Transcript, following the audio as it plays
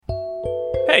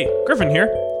Hey, Griffin here.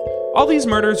 All these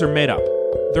murders are made up.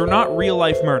 They're not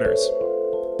real-life murders.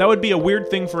 That would be a weird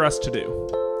thing for us to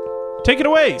do. Take it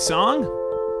away, Song!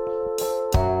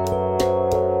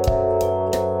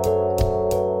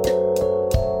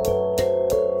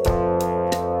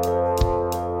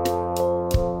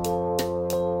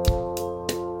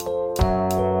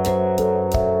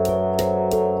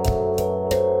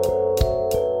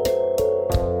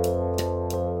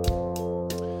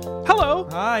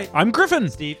 Hi. I'm Griffin.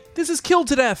 Steve. This is Killed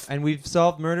to Death. And we've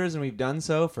solved murders, and we've done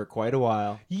so for quite a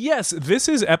while. Yes, this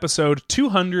is episode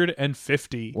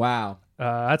 250. Wow.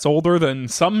 That's older than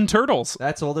some turtles.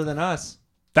 That's older than us.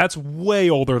 That's way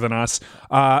older than us.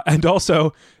 And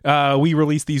also, we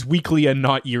release these weekly and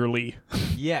not yearly.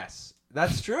 Yes,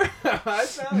 that's true.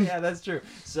 Yeah, that's true.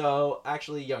 So,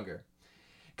 actually younger.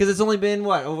 Because it's only been,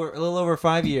 a little over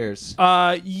 5 years.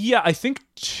 Yeah, I think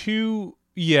because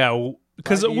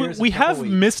 5 years, we a couple have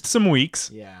weeks. missed some weeks.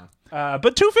 Yeah.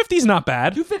 But 250 is not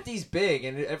bad. 250 is big,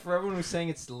 and for everyone who's saying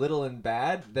it's little and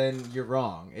bad, then you're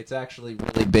wrong. It's actually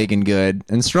really big and good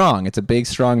and strong. It's a big,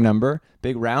 strong number,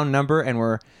 big, round number, and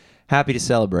we're happy to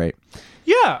celebrate.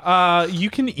 Yeah, you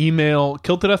can email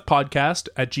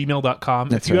killedtodeathpodcast@gmail.com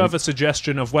That's if you right. have a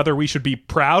suggestion of whether we should be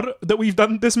proud that we've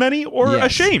done this many or Yes.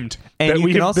 ashamed And that you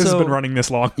can this has also- been running this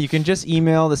long. You can just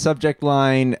email the subject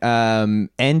line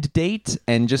end date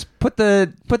and just put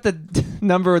the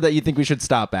number that you think we should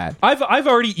stop at. I've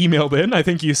already emailed in. I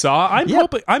think you saw.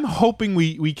 Yep. I'm hoping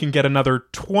we can get another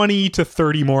 20 to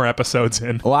 30 more episodes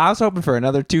in. Well, I was hoping for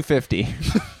another 250.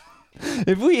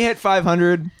 If we hit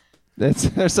 500,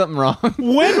 there's something wrong.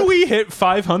 When we hit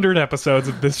 500 episodes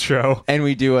of this show, And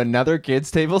we do another Kids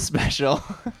Table special.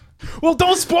 well,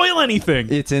 don't spoil anything.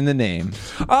 It's in the name.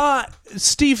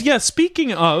 Steve, yeah,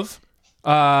 speaking of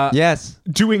Yes.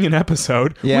 doing an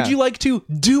episode, Yeah. would you like to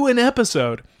do an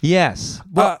episode? Yes.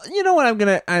 Well, you know what? I'm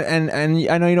gonna and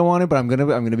I know you don't want to, but I'm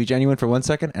gonna be genuine for 1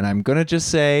 second, and I'm gonna just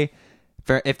say,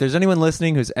 if there's anyone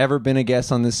listening who's ever been a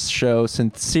guest on this show,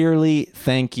 sincerely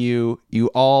thank you. You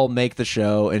all make the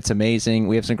show. It's amazing.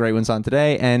 We have some great ones on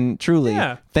today, and truly,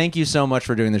 thank you so much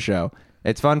for doing the show.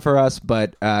 It's fun for us,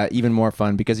 but even more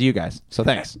fun because of you guys. So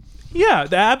thanks. Yeah,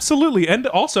 absolutely. And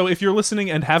also, if you're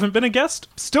listening and haven't been a guest,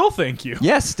 still thank you.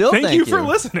 Yes, still Thank you for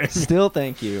listening. Still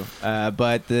thank you.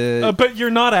 But you're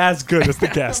not as good as the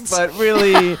guests. But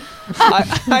really,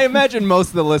 I imagine most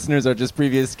of the listeners are just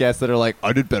previous guests that are like,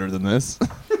 I did better than this.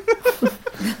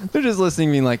 They're just listening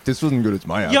being like, this wasn't good as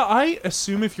my app. Yeah, I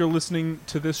assume if you're listening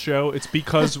to this show, it's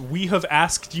because we have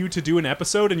asked you to do an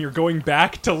episode and you're going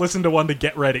back to listen to one to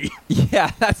get ready.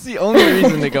 Yeah, that's the only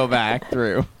reason to go back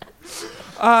through.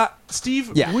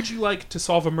 Steve, Yeah. would you like to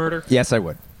solve a murder? Yes, I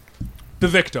would. The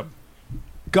victim,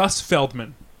 Gus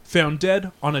Feldman, found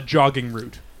dead on a jogging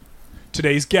route.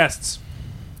 Today's guests,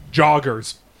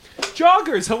 joggers.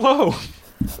 Joggers, hello.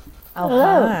 Oh,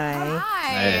 Hello. hi.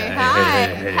 Hi.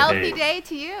 Healthy day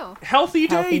to you. Healthy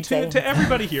day, Healthy day. to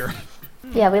everybody here.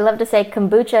 Yeah, we love to say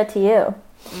kombucha to you.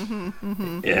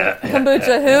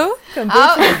 Kombucha who?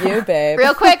 Kombucha you, babe.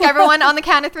 Real quick, everyone, on the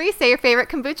count of three, say your favorite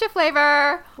kombucha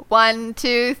flavor. 1,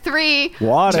 2, 3.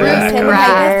 Water. Truth Tim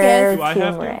grass. Do I have to?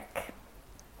 Turmeric.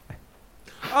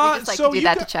 We just like to do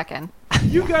that to check in.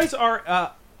 You guys are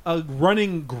a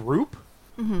running group?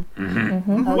 Oh,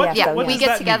 What- yes, Yeah, oh, what we does get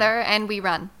that together and we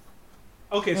run.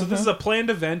 Okay, so this is a planned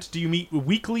event. Do you meet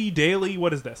weekly, daily?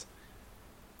 What is this?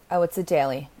 Oh, it's a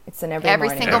daily. It's an every morning.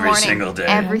 Single Every morning. single day.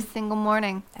 Every single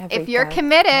morning. Every If you're god-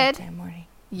 committed, goddamn morning.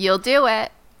 you'll do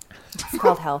it. It's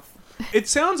called health. It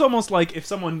sounds almost like if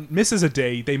someone misses a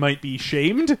day, they might be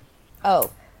shamed.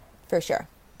 Oh, for sure.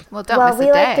 Well, don't Well, miss we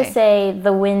a like day. to say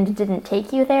the wind didn't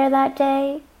take you there that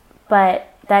day,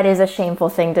 but that is a shameful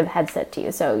thing to have said to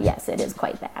you. So yes, it is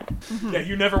quite bad. Yeah,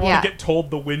 you never want Yeah. to get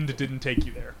told the wind didn't take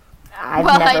you there. I've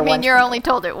Well, never I mean, once you're been only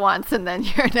told it once and then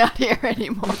you're not here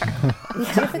anymore. We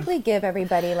typically give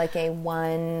everybody like a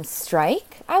one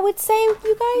strike. I would say,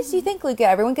 you guys. You think like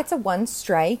everyone gets a one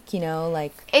strike? You know,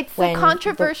 like It's when a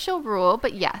controversial rule,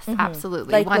 but yes,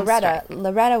 absolutely. like One Loretta. strike.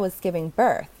 Loretta was giving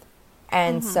birth,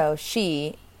 and so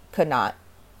she could not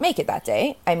make it that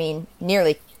day. I mean,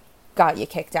 nearly got you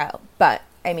kicked out, but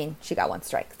I mean, she got one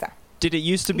strike. So Did it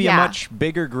used to be Yeah. a much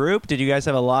bigger group? Did you guys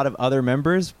have a lot of other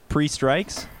members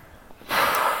pre-strikes?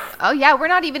 Oh yeah, we're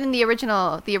not even in the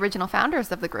original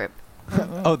founders of the group.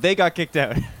 Oh, they got kicked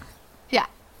out. Yeah.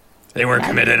 They weren't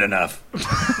committed enough.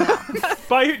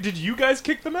 Did you guys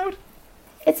kick them out?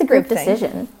 It's a group Group thing.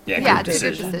 decision. Yeah, it's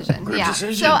a group decision. Group yeah.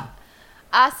 decision. So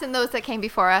us and those that came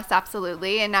before us,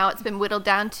 absolutely. And now it's been whittled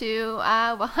down to,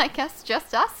 well, I guess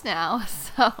just us now.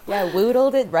 So, yeah,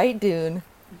 woodled it right, Dune.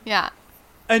 yeah.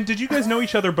 And did you guys know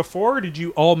each other before, or did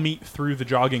you all meet through the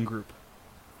jogging group?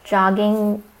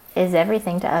 Jogging is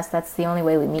everything to us. That's the only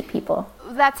way we meet people.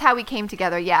 That's how we came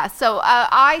together, yeah. So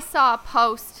I saw a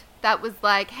post that was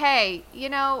like, hey,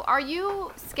 are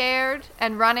you scared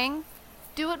and running?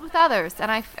 Do it with others.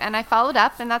 And I followed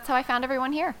up, and that's how I found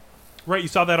everyone here. Right, you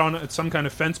saw that on some kind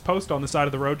of fence post on the side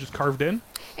of the road, just carved in?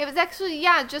 It was actually,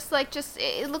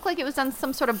 it looked like it was on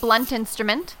some sort of blunt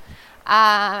instrument.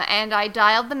 And I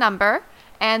dialed the number,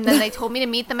 and then they told me to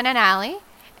meet them in an alley.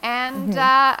 And,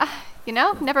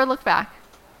 never looked back.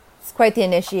 It's quite the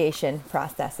initiation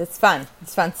process. It's fun.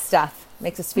 It's fun stuff.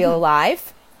 Makes us feel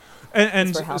alive.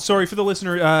 And sorry for the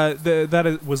listener,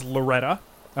 that was Loretta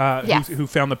Yes. who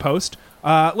found the post.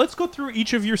 Let's go through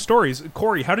each of your stories.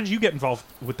 Corey, how did you get involved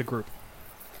with the group?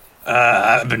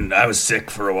 I was sick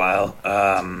for a while,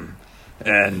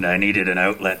 and I needed an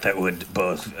outlet that would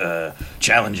both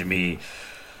challenge me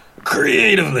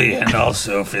creatively and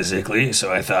also physically.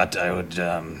 So I thought I would,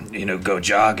 go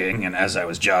jogging. And as I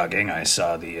was jogging, I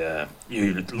saw the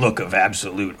look of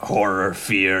absolute horror,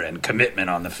 fear, and commitment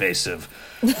on the face of,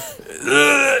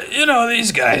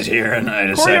 these guys here. And I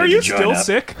decided Corey, are you to join still up.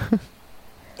 sick?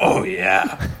 Oh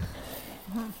yeah.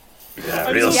 Yeah,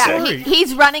 I'm real so sick. sorry.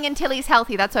 He's running until he's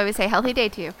healthy. That's why we say healthy day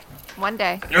to you. One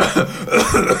day.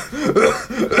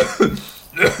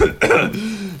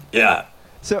 Yeah.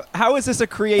 So how is this a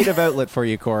creative outlet for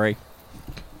you, Corey?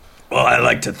 Well, I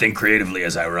like to think creatively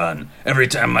as I run. Every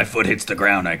time my foot hits the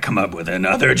ground, I come up with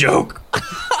another joke.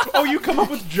 Oh, you come up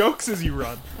with jokes as you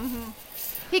run.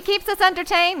 He keeps us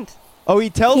entertained. Oh, he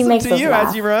tells He them makes to us you laugh.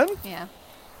 as you run? Yeah.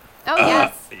 Oh,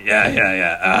 yes.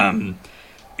 Yeah.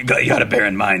 You got to bear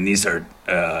in mind, these are...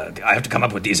 I have to come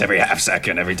up with these every half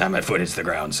second every time my foot hits the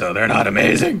ground, so they're not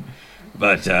amazing.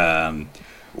 But,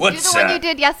 what's... Do the one you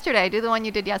did yesterday.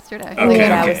 Okay,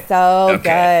 That was so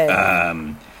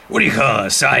good. What do you call a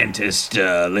scientist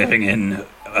living in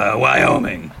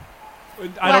Wyoming?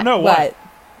 I don't know what.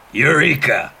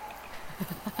 Eureka.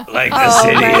 Like the Oh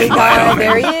city my in god, Wyoming.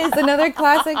 there he is, another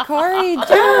classic Corey joke.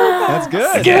 That's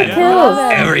good. Again, Cool.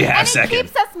 every half And it second.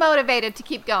 keeps us motivated to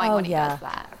keep going Oh, when he yeah. does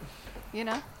that.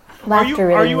 Laughter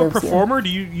really Are you a moves performer? Do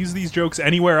you use these jokes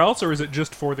anywhere else, or is it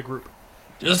just for the group?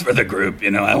 Just for the group,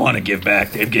 I want to give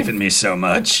back. They've given me so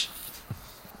much.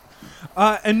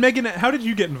 And Megan, how did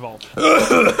you get involved?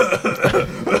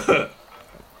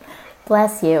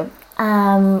 Bless you.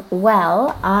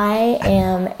 Well, I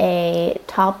am a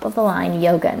top-of-the-line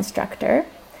yoga instructor,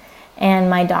 and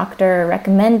my doctor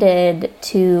recommended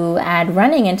to add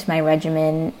running into my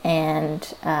regimen, and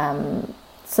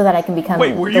so that I can become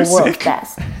Wait, were the you world's sick?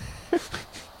 best.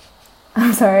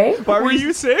 I'm sorry? Why Were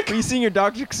you sick? Were you seeing your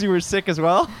doctor because you were sick as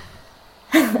well?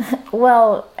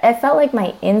 Well, I felt like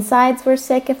my insides were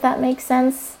sick, if that makes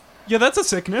sense. Yeah, that's a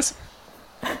sickness.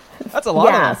 That's a lot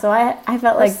Yeah, of so I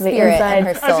felt like the spirit and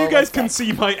inside... her As soul you guys was can sick.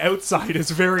 see, my outside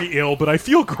is very ill, but I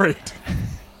feel great.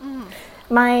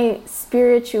 My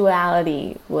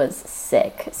spirituality was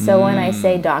sick. So when I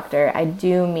say doctor, I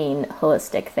do mean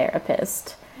holistic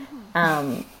therapist,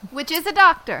 Which is a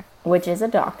doctor. which is a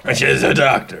doctor. Which is a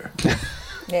doctor.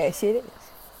 Yeah, she is.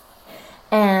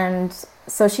 And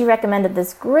so she recommended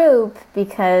this group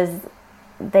because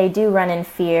they do run in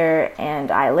fear,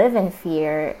 and I live in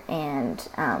fear, and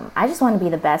I just want to be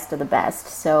the best of the best.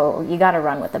 So you got to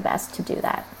run with the best to do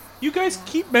that. You guys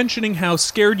keep mentioning how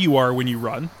scared you are when you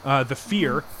run, the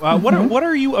fear. What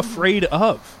are you afraid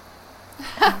of?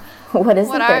 What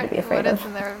isn't there to be afraid what of?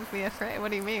 isn't there to be afraid?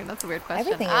 What do you mean? That's a weird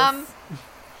question. Everything is.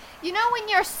 When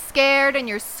you're scared and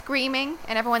you're screaming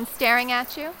and everyone's staring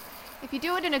at you, if you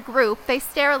do it in a group, they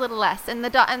stare a little less, and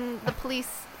the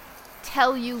police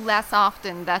tell you less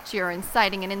often that you're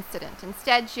inciting an incident.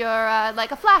 Instead, you're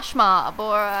like a flash mob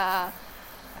or a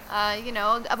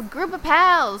group of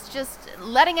pals just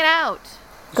letting it out.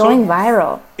 Going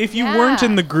viral. If you weren't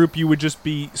in the group, you would just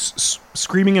be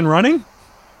screaming and running?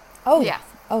 Oh, Yes.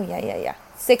 Oh, yeah.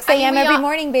 6 I mean, a.m. we every all-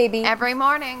 morning, baby. Every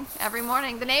morning.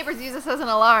 The neighbors use us as an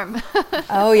alarm.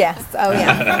 Oh, yes. Oh,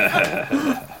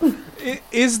 yeah.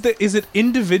 Is it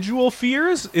individual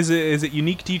fears? Is it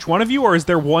unique to each one of you, or is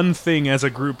there one thing as a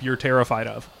group you're terrified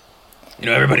of?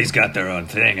 Everybody's got their own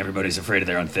thing. Everybody's afraid of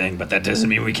their own thing, but that doesn't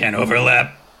mean we can't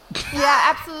overlap.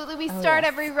 Yeah, absolutely. We start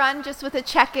every run just with a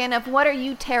check-in of what are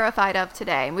you terrified of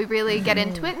today, and we really get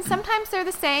into it. And sometimes they're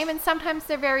the same, and sometimes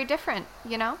they're very different.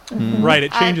 Right,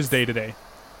 it changes day to day.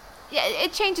 Yeah,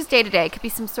 it changes day to day. It could be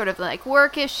some sort of like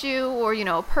work issue, or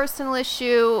a personal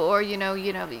issue, or you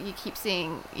keep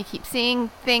seeing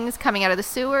things coming out of the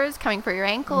sewers, coming for your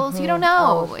ankles. You don't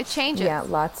know. Oh, it changes. Yeah,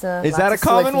 lots of. Is lots that a of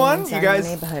common sewer one? fiends You in our guys-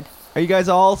 neighborhood. Are you guys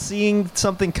all seeing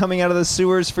something coming out of the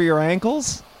sewers for your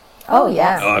ankles? Oh,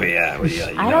 yeah. Oh yeah, well,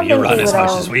 yeah. I don't You think run we as would much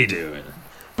all- as we do.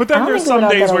 But then I don't there's think we some would all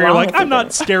days get where you're along like, with I'm not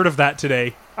it. scared of that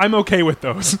today. I'm okay with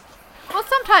those. Well,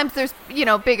 sometimes there's,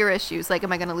 bigger issues, like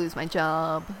am I going to lose my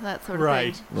job? That sort of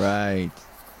Right. thing. Right.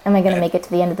 Am I going to make it to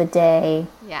the end of the day?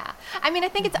 Yeah. I mean, I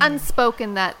think it's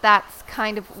unspoken that that's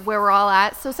kind of where we're all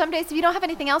at. So some days if you don't have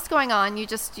anything else going on, you're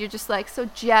just like, so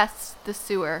just the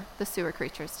sewer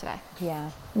creatures today. Yeah.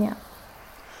 Yeah.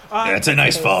 Yeah, it's a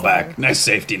nice pretty fallback, sad. nice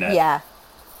safety net. Yeah.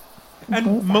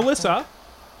 And Melissa,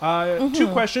 2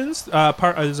 questions.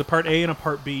 There's a part A and a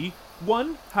part B.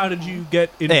 One, how did you get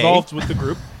involved with the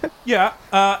group? Yeah,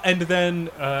 and then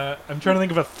I'm trying to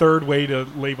think of a third way to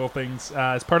label things.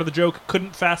 As part of the joke,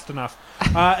 couldn't fast enough.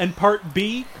 And part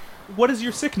B, what is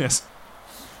your sickness?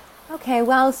 Okay,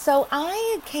 well, so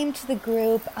I came to the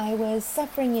group. I was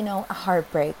suffering, a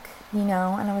heartbreak, and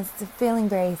I was feeling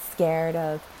very scared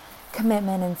of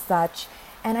commitment and such.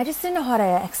 And I just didn't know how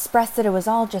to express it. It was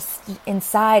all just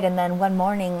inside. And then one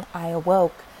morning I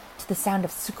awoke to the sound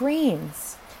of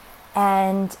screams.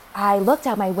 And I looked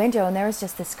out my window and there was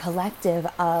just this collective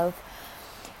of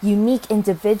unique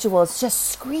individuals just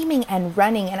screaming and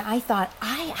running. And I thought,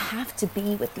 I have to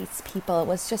be with these people. It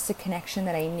was just a connection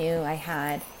that I knew I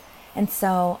had. And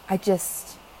so I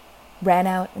just ran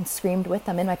out and screamed with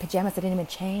them in my pajamas. I didn't even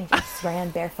change. I just ran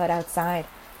barefoot outside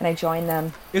and I joined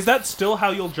them. Is that still how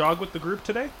you'll jog with the group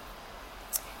today?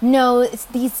 No,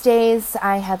 these days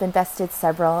I have invested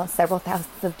several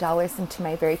thousands of dollars into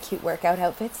my very cute workout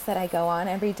outfits that I go on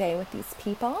every day with these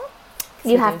people.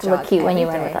 You So have do to look jog cute when you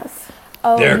every run with day. us.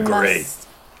 Oh, They're you great.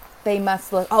 They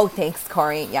must look. Oh, thanks,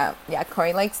 Corey. Yeah,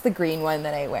 Corey likes the green one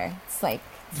that I wear. It's like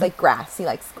grass. He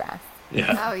likes grass.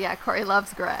 Yeah. Oh yeah, Corey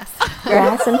loves grass.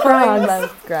 Grass and Corey frogs.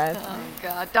 loves grass. Oh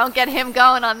God, don't get him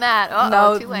going on that.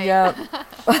 No, Too late. yeah.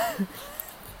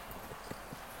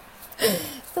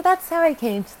 So that's how I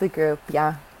came to the group.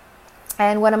 Yeah.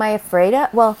 And what am I afraid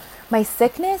of? Well, my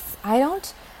sickness. I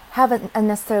don't have a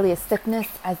necessarily a sickness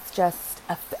as just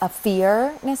a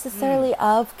fear necessarily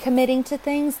of committing to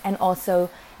things, and also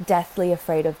deathly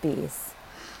afraid of bees.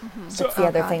 So, That's the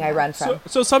other thing I run from.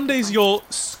 so some days you'll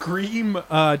scream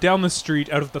down the street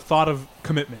out of the thought of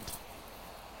commitment.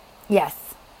 Yes.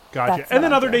 Gotcha. That's And what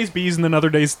then I other do. days bees, and then other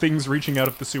days things reaching out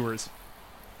of the sewers.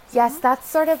 Yes, that's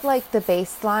sort of like the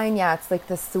baseline. Yeah, it's like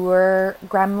the sewer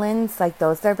gremlins. Like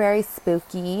those are very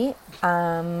spooky.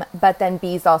 But then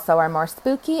bees also are more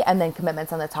spooky, and then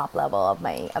commitments on the top level of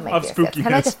my Of fear. So it's kind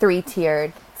of like a spookiness.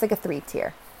 3-tiered. It's like a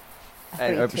 3-tier. A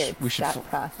 3-tiered we should step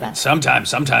process.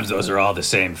 Sometimes those are all the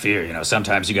same fear.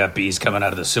 Sometimes you got bees coming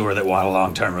out of the sewer that want a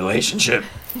long-term relationship.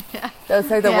 Those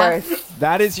are the Yeah. worst.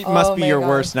 That must Oh be my your God.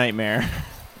 worst nightmare.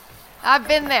 I've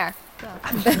been there.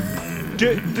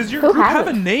 Does your Who group have a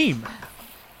hasn't? name?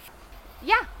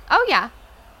 Yeah. Oh yeah.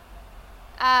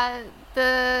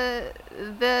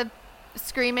 The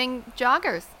screaming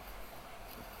joggers.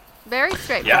 Very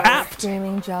straightforward. Apt.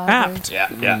 Screaming joggers. Apt.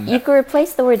 Yeah. You could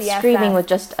replace the word BFF. screaming with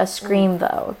just a scream,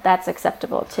 though. That's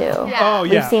acceptable, too. Yeah. Oh,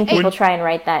 yeah. We've seen people When- try and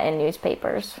write that in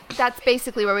newspapers. That's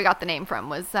basically where we got the name from,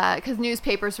 was because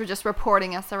newspapers were just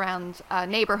reporting us around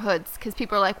neighborhoods because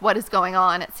people are like, what is going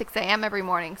on at 6 a.m. every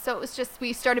morning? So it was just,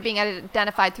 we started being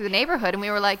identified through the neighborhood, and we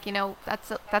were like,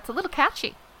 that's a little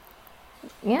catchy.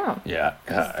 Yeah. Yeah.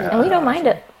 And we don't mind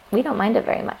it. We don't mind it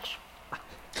very much.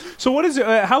 So what is?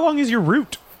 How long is your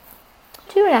route?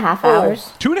 2.5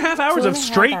 hours. 2.5 hours of 2.5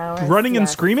 straight hours, running and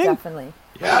yes, screaming. Definitely.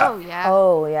 Oh, yeah.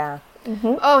 Oh, yeah.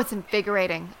 Oh, it's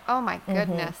invigorating. Oh, my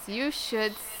goodness. You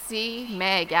should see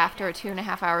Meg after a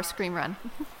 2.5-hour scream run.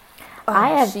 I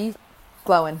have- She's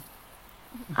glowing.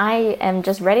 I am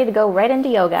just ready to go right into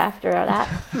yoga after that.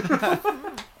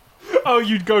 Oh,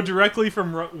 you'd go directly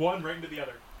from one right into the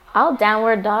other. I'll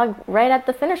downward dog right at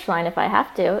the finish line if I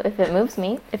have to, if it moves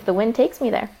me, if the wind takes me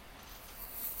there.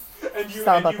 And you, It's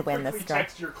all and about you the wind quickly this time.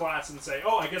 text your class and say,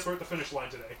 "Oh, I guess we're at the finish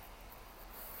line today."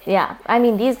 Yeah, I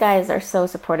mean, these guys are so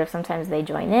supportive. Sometimes they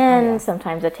join in. yeah.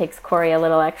 Sometimes it takes Corey a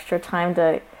little extra time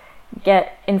to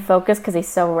get in focus because he's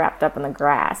so wrapped up in the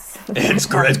grass.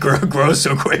 It grows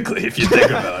so quickly if you think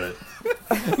about it.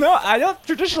 No, I don't.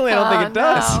 Traditionally, I don't think it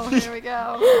does. No. Here we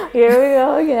go. Here we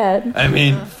go again. I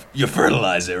mean, you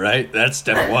fertilize it, right? That's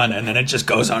step one, and then it just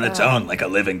goes on its own like a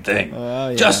living thing.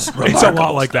 Yeah. Just It's a lot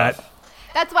remarkable like stuff. that.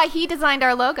 That's why he designed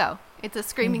our logo. It's a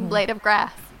screaming blade of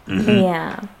grass.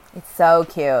 Yeah. It's so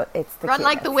cute. It's the Run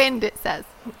like the cutest. wind, it says.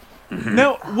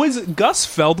 Now, was Gus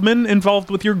Feldman involved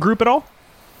with your group at all?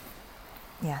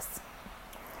 Yes.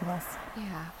 It was.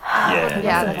 Yeah.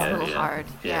 Yeah, that's a little hard.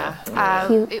 Yeah.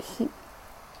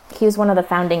 He was one of the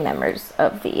founding members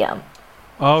of the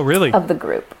Oh, really? of the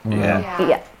group. Yeah.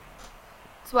 Yeah.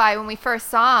 That's why when we first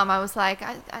saw him, I was like,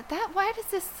 why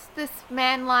does this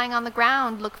man lying on the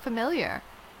ground look familiar?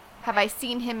 Have I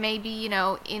seen him maybe, you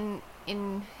know, in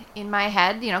my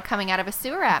head, you know, coming out of a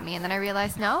sewer at me? And then I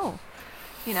realized, no,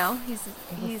 you know,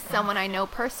 he's someone I know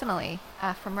personally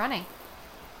from running.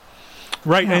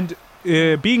 Right, and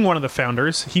being one of the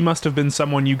founders, he must have been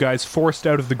someone you guys forced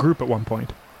out of the group at one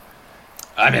point.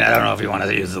 I mean, I don't know if you want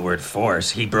to use the word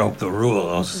force. He broke the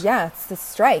rules. Yeah, it's the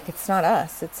strike. It's not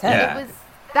us. It's him. Yeah.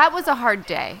 That was a hard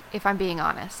day, if I'm being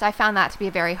honest. I found that to be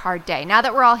a very hard day. Now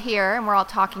that we're all here and we're all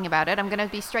talking about it, I'm going to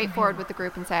be straightforward with the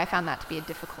group and say I found that to be a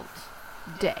difficult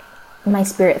day. My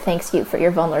spirit thanks you for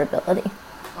your vulnerability.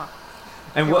 Well,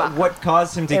 And You're what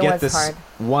caused him to It get was this hard.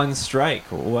 one strike?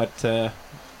 What did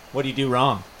he do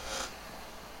wrong?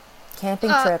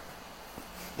 Camping trip.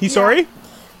 He's sorry?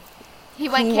 he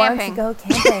went He camping. wanted to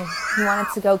go camping. He wanted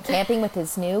to go camping with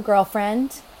his new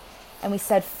girlfriend. And we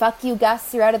said, fuck you,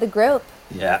 Gus. You're out of the group.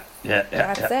 Yeah.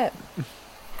 That's it.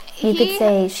 You could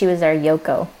say she was our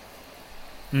Yoko.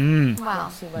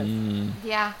 Well, She was.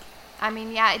 yeah. I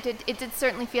mean, yeah, it did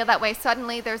certainly feel that way.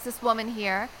 Suddenly there's this woman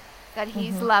here that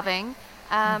he's loving.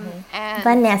 And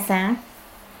Vanessa.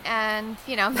 And,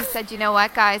 you know, he said, you know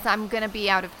what, guys, I'm going to be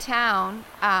out of town,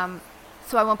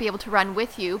 so I won't be able to run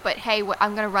with you. But, hey,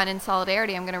 I'm going to run in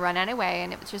solidarity. I'm going to run anyway.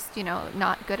 And it was just, you know,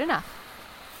 not good enough.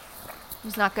 It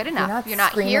was not good enough. You're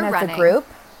not screaming here as running. a group.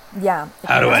 Yeah.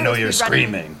 How do I know Running. you're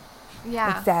screaming?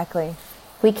 Yeah. Exactly.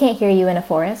 We can't hear you in a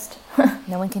forest.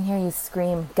 No one can hear you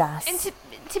scream, Gus. And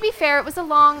to be fair, it was a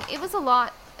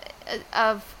lot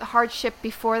of hardship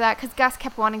before that because Gus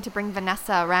kept wanting to bring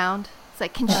Vanessa around. It's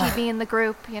like, can she be in the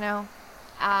group, you know?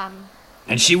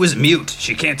 And she was mute.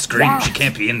 She can't scream. Yeah. She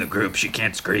can't be in the group. She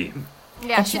can't scream.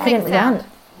 Yeah, And she she couldn't couldn't sound. run.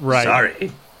 Right.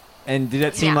 Sorry. And did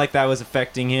it seem Yeah. like that was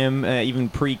affecting him even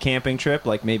pre-camping trip?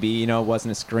 Like maybe, you know,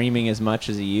 wasn't screaming as much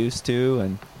as he used to?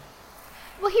 And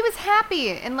Well, he was happy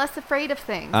and less afraid of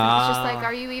things. It was just like,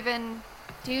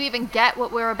 do you even get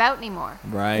what we're about anymore?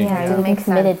 right. Yeah, Yeah. you've been Makes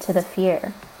committed sense. to the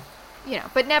fear. You know,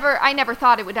 but I never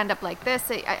thought it would end up like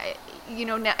this. You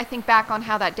know, I think back on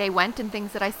how that day went and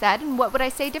things that I said, and what would I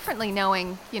say differently,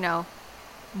 knowing, you know,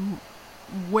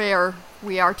 where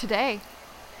we are today.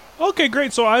 Okay,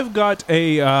 great. So I've got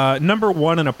a number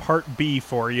 1 and a part B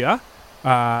for you,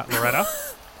 Loretta.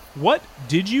 What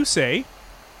did you say,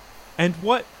 and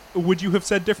what would you have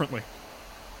said differently?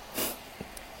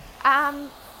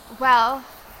 Well,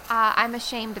 I'm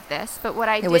ashamed of this, but what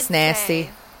I did It was nasty. say-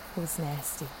 It was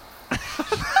nasty.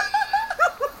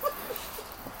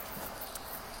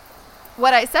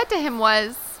 What I said to him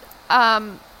was,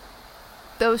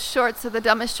 those shorts are the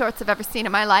dumbest shorts I've ever seen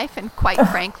in my life, and quite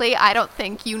frankly, I don't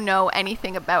think you know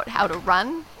anything about how to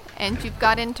run, and you've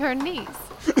got intern knees.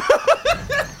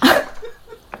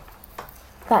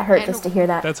 That hurt And- just to hear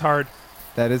that. That's hard.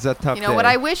 That is a tough You know, day. what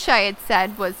I wish I had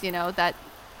said was, you know, that,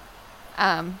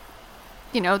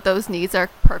 you know, those knees are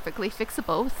perfectly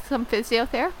fixable with some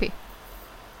physiotherapy.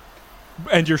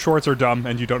 And your shorts are dumb,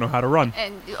 and you don't know how to run.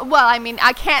 And, well, I mean,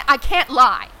 I can't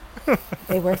lie.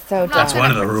 They were so Not That's dumb.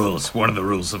 one of the rules. One of the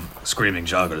rules of screaming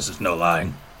joggers is no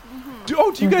lying.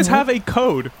 Do you guys have a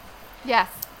code? Yes.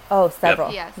 Oh,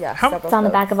 several. Yes. Yeah, How- several It's on the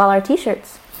codes. back of all our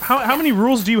t-shirts. How many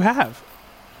rules do you have?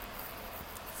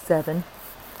 7.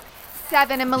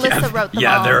 7, and Melissa wrote them all.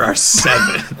 Yeah, there are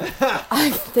 7.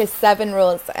 There's 7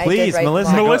 rules. I Please, did write them Melissa,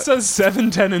 all. go- Melissa's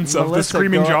 7 tenets of the Melissa,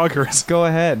 Screaming go- Joggers. Go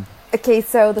ahead. Okay,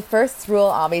 so the first rule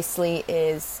obviously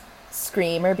is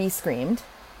scream or be screamed.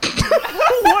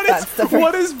 That's the first-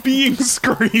 What is being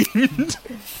screamed?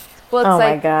 Well, it's Oh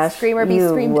my like gosh, scream or be you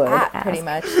screamed would at, ask. pretty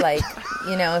much. Like,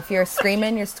 you know, if you're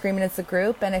screaming as a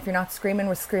group, and if you're not screaming,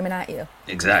 we're screaming at you.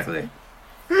 Exactly.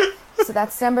 So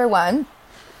that's number 1.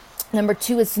 Number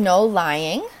 2 is no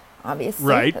lying, obviously.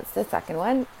 Right. That's the second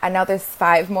one. And now there's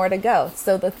 5 more to go.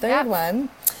 So the third Yep. one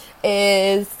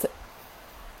is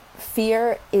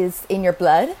fear is in your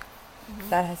blood.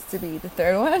 That has to be the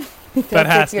third one. Because That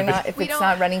has if you're to be. not, if We it's don't-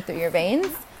 not running through your veins,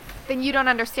 Then you don't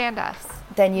understand us.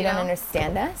 then you You don't know?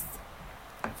 understand us.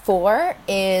 4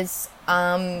 is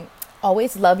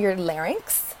always love your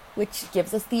larynx, which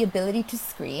gives us the ability to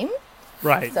scream.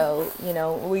 Right. So, you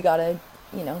know, we gotta,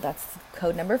 you know, that's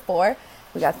code number 4.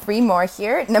 We got 3 more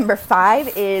here. Number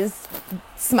 5 is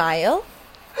smile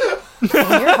in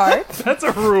your heart. That's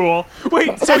a rule.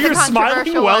 Wait, so That's a you're smiling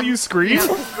controversial while one. you scream? You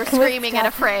know, 'cause we're screaming and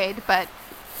afraid, but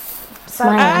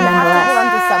Smiling Hold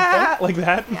nonetheless. on to Like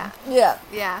that? yeah, something. Yeah.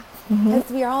 yeah. Because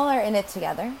we all are in it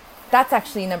together. That's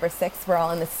actually number 6. We're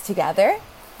all in this together.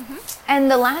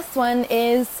 And the last one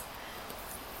is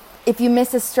if you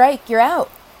miss a strike, you're out.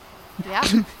 Yeah.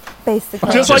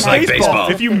 Basically. Just Just like like baseball.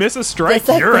 baseball. If you miss a strike, Just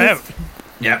like you're out. base-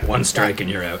 Yeah, one strike and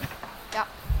you're out. Yep.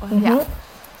 Yeah.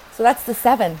 So that's the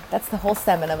 7. That's the whole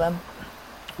 7 of them.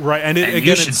 Right, and And again,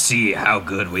 you should it's, see how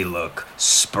good we look,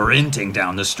 sprinting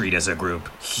down the street as a group,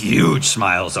 huge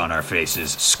smiles on our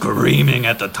faces, screaming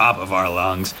at the top of our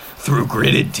lungs through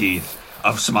gritted teeth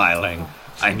of smiling.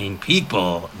 I mean,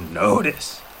 people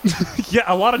notice. yeah,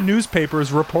 a lot of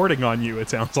newspapers reporting on you. It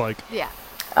sounds like. Yeah.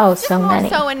 Oh, Just so more many.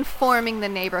 so informing the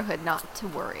neighborhood not to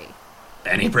worry.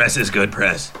 Any press is good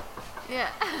press. Yeah.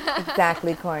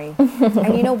 Exactly, Corey.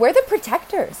 And you know, we're the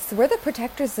protectors. We're the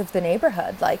protectors of the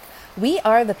neighborhood. Like, we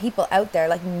are the people out there.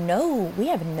 Like, no, we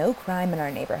have no crime in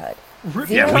our neighborhood.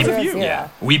 Yeah, we, 0, 0. yeah,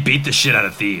 we beat the shit out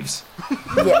of thieves.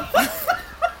 Yeah.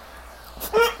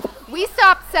 We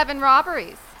stopped 7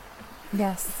 robberies.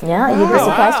 Yes. Yeah, you'd be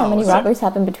surprised how many Wow. robberies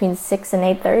happen between 6 and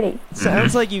 8:30.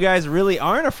 Sounds like you guys really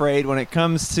aren't afraid when it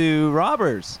comes to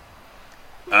robbers.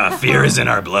 Fear is in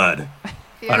our blood.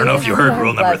 I don't know if you heard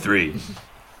rule number 3.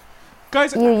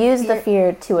 Guys, You use the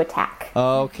fear to attack.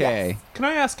 Okay. can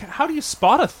I ask, how do you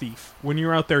spot a thief when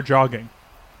you're out there jogging?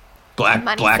 Black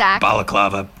Money black sack.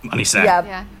 balaclava, money sack. Yeah.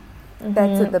 Yeah.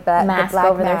 That's what the Mask black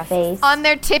over their mask. face. On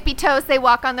their tippy toes, they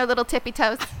walk on their little tippy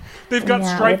toes. They've got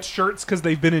Yeah. striped shirts because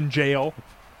they've been in jail.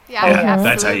 Yeah, Yeah, absolutely.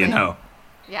 that's how you know.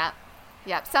 Yeah.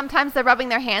 Yeah. Sometimes they're rubbing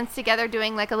their hands together,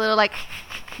 doing like a little like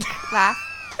laugh.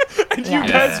 And Yeah.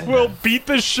 you guys will beat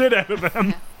the shit out of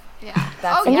them. Yeah.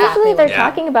 That's Oh And yeah. usually they're Yeah.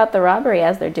 talking about the robbery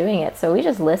as they're doing it, so we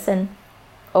just listen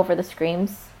over the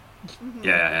screams.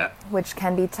 Yeah. Which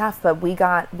can be tough, but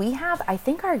I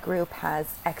think our group has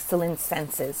excellent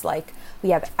senses. Like, we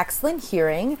have excellent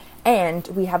hearing, and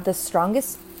we have the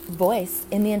strongest voice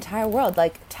in the entire world.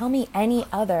 Like, tell me any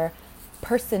other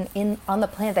person on the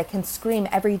planet that can scream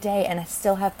every day and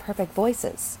still have perfect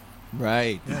voices.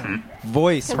 Right.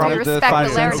 Voice, Because one we of the respect 5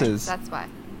 the larynx. senses. That's why.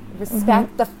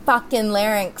 Respect the fucking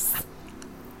larynx,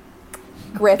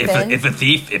 Griffin. If a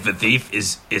thief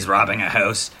is robbing a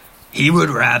house, he would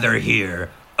rather hear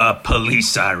a police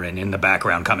siren in the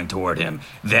background coming toward him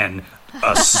than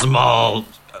a small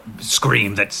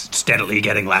scream that's steadily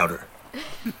getting louder.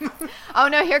 Oh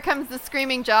no! Here comes the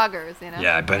screaming joggers. You know.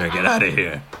 Yeah, I better get out of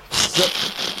here.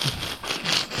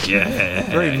 Yeah.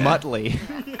 Very muttly.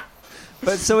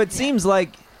 But so it seems like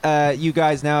you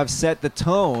guys now have set the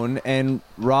tone, and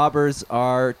robbers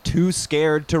are too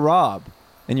scared to rob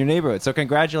in your neighborhood. So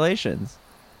congratulations.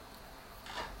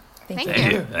 Thank Thank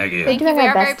you. you. Thank you. Thank you. doing We our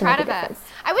are very best to proud make of a it. difference.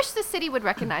 I wish the city would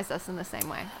recognize us in the same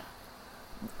way.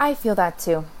 I feel that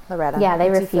too, Loretta. Yeah, they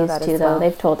I do feel refuse that to, as though. well.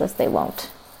 They've told us they won't.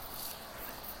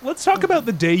 Let's talk about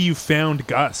the day you found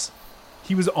Gus.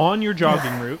 He was on your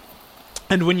jogging route,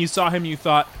 and when you saw him, you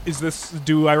thought,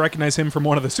 do I recognize him from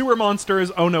one of the sewer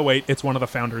monsters? Oh, no, wait, it's one of the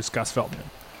founders, Gus Feldman.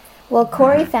 Well,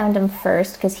 Corey found him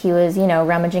first because he was,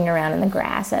 rummaging around in the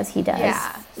grass as he does.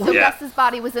 Yeah. So Yeah. Gus's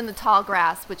body was in the tall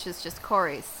grass, which is just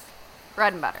Corey's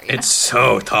bread and butter. you know? It's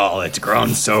so tall. It's grown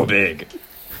so big.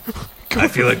 I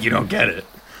feel like you don't get it.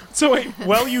 So wait,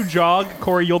 while you jog,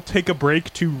 Corey, you'll take a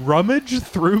break to rummage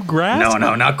through grass?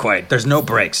 No, not quite. There's no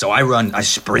break. So I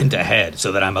sprint ahead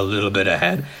so that I'm a little bit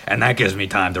ahead, and that gives me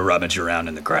time to rummage around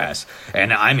in the grass.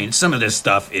 And I mean, some of this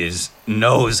stuff is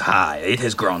nose high. It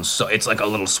has grown so it's like a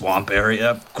little swamp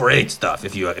area. Great stuff.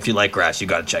 If you like grass, you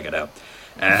got to check it out.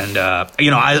 And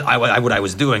what I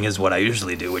was doing is what I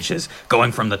usually do, which is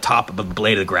going from the top of the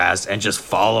blade of grass and just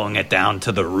following it down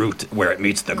to the root where it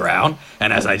meets the ground.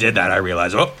 And as I did that, I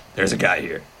realized, oh, there's a guy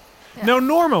here. Now,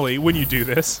 normally, when you do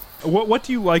this, what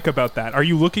do you like about that? Are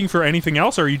you looking for anything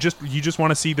else, or you just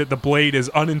want to see that the blade is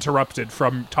uninterrupted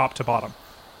from top to bottom?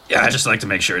 Yeah, I just like to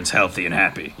make sure it's healthy and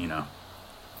happy, you know.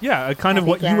 Yeah, kind of Happy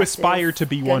what you grass aspire is to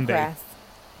be good one day. grass.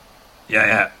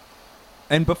 Yeah.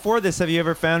 And before this, have you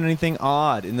ever found anything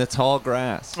odd in the tall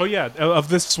grass? Oh yeah, of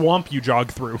this swamp you jog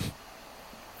through.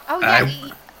 Oh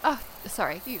yeah.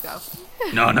 Sorry. You go.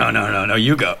 No,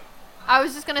 you go. I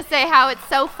was just gonna say how it's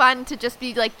so fun to just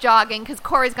be like jogging because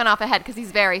Corey's gone off ahead because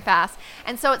he's very fast,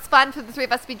 and so it's fun for the three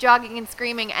of us to be jogging and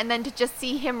screaming, and then to just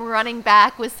see him running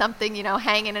back with something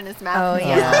hanging in his mouth. Oh,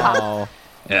 yeah. Oh.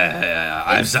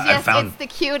 Yeah. It's the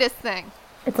cutest thing.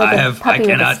 It's like I a puppy with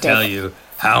a cannot stick. tell you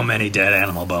how many dead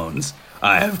animal bones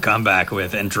I have come back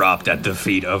with and dropped at the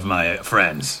feet of my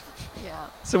friends. Yeah.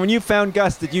 So when you found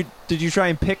Gus, did you try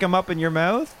and pick him up in your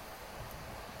mouth?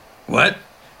 What?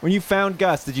 When you found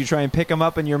Gus, did you try and pick him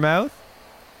up in your mouth?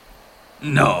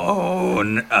 No.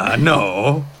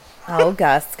 Oh,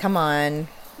 Gus, come on.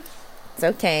 It's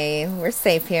okay. We're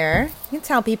safe here. You can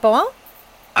tell people.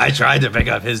 I tried to pick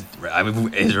up his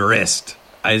wrist.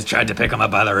 I tried to pick him up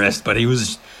by the wrist, but he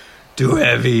was too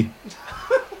heavy.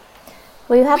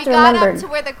 Well, you have we to got remember. up to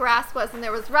where the grass was, and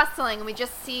there was rustling, and we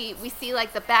see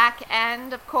like the back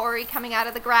end of Corey coming out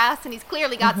of the grass, and he's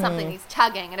clearly got something he's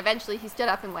tugging, and eventually he stood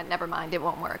up and went, "Never mind, it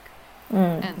won't work."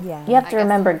 And Yeah. You have I to guess-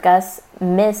 remember Gus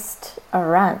missed a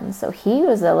run, so he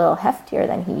was a little heftier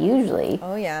than he usually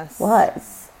Oh, yes.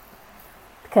 was.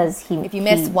 Because he. If you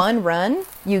miss he- one run,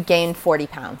 you gain 40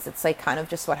 pounds. It's like kind of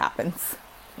just what happens.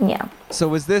 Yeah. So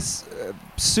was this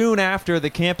soon after the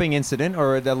camping incident,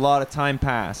 or had a lot of time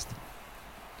passed?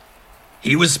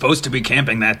 He was supposed to be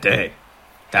camping that day.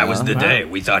 That was the wow. day.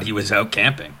 We thought he was out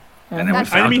camping. And then we That's-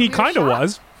 found I mean, he him. kind of shocked.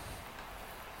 was.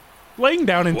 Laying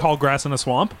down in tall grass in a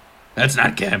swamp. That's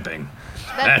not camping.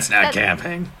 That's not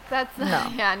camping. That's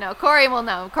yeah, no. Corey will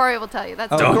know. Corey will tell you.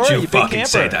 That's Oh, Don't Corey, you you big fucking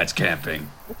say camper. that's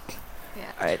camping. All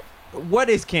right. What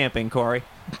is camping, Corey?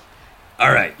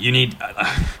 All right, you need,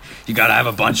 you gotta have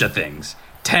a bunch of things.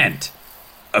 Tent,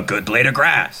 a good blade of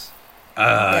grass.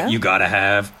 You gotta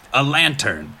have a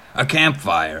lantern, a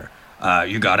campfire.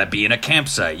 You gotta be in a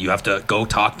campsite. You have to go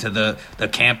talk to the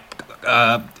camp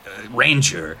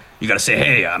ranger. You gotta say,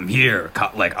 hey, I'm here,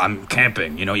 like I'm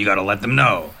camping. You know, you gotta let them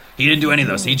know. He didn't do any of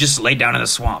those. He just laid down in the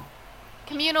swamp.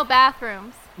 communal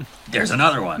bathrooms. There's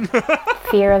another one.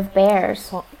 Fear of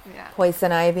bears. Yeah.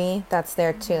 Poison ivy, that's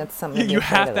there too. That's something You be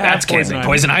afraid have of to that. have That's camping. ivy.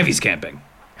 Poison ivy's camping.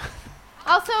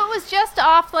 Also, it was just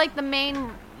off like the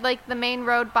main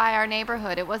road by our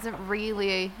neighborhood. It wasn't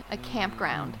really a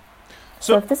campground.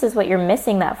 So if this is what you're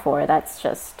missing that for, that's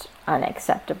just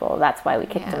unacceptable. That's why we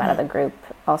kicked him out of the group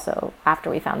also after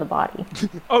we found the body.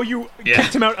 Oh, you Yeah.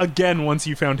 kicked him out again once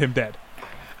you found him dead.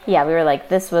 Yeah, we were like,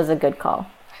 this was a good call.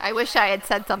 I wish I had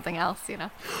said something else, you know.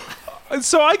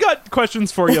 So I got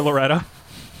questions for you, Loretta.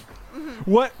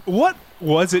 What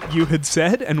was it you had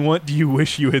said, and what do you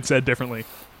wish you had said differently?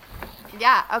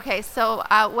 Yeah, okay, so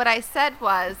what I said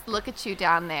was, look at you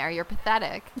down there, you're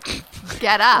pathetic.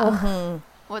 Get up.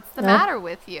 What's the matter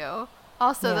with you?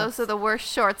 Also, those are the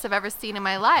worst shorts I've ever seen in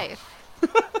my life.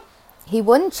 He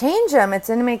wouldn't change them. It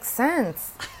didn't make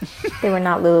sense. They were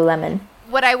not Lululemon.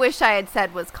 What I wish I had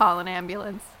said was call an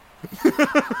ambulance.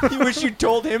 You wish you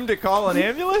told him to call an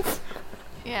ambulance?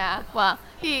 Yeah, well,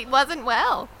 he wasn't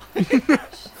well.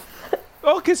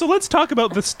 Okay, so let's talk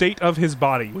about the state of his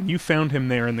body when you found him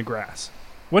there in the grass.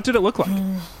 What did it look like?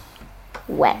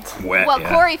 Wet. Wet. Well, yeah.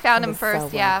 Corey found It him was so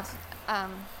first, wet. yeah.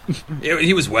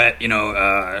 He was wet, you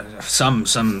know. Some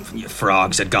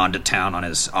frogs had gone to town on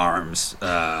his arms.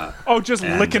 Oh, just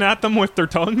And- licking at them with their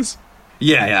tongues?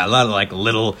 Yeah, a lot of like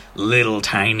little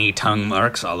tiny tongue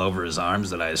marks all over his arms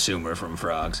that I assume were from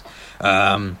frogs.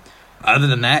 Other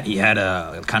than that, he had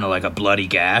a kind of like a bloody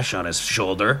gash on his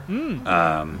shoulder,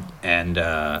 and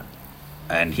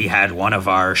he had one of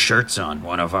our shirts on,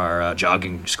 one of our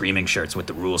jogging screaming shirts with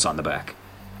the rules on the back.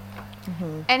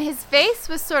 And his face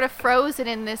was sort of frozen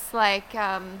in this like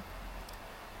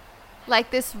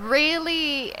this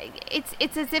really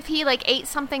it's as if he like ate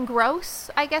something gross,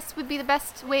 I guess would be the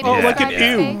best way to Oh, Yeah, like an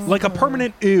describe his ew. face. Like a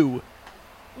permanent ew.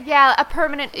 Yeah, a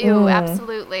permanent ew,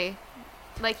 absolutely.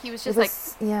 Like he was It just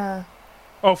was, yeah.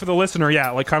 Oh, for the listener,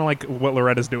 yeah, like kind of like what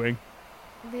Loretta's doing.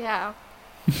 like, yeah.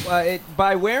 Well,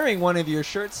 by wearing one of your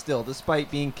shirts still, despite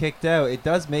being kicked out, it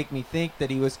does make me think that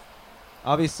he was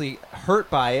obviously hurt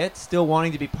by it, still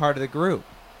wanting to be part of the group.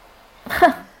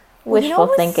 Wishful You know what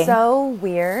was thinking. so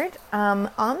weird? On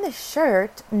the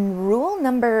shirt, rule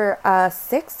number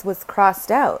 6 was crossed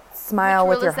out. Smile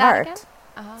Which with rule your is that heart.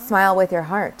 again? Smile with your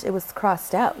heart. It was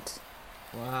crossed out.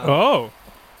 Wow. Oh.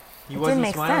 He It wasn't didn't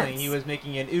make smiling, sense. he was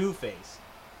making an ooh face.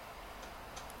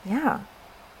 Yeah.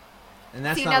 And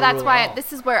that's See, not now a that's rule why at all.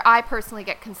 this is where I personally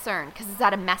get concerned, because is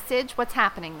that a message? What's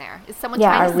happening there? Is someone Yeah,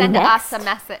 trying are to we send us next? a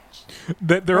message?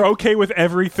 That they're okay with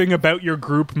everything about your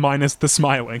group minus the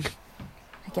smiling.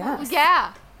 I guess.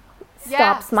 Yeah.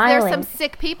 Stop smiling. There's some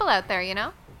sick people out there, you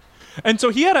know? And so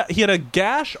he had a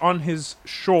gash on his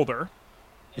shoulder.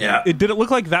 Yeah, Did it look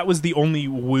like that was the only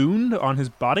wound on his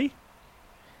body?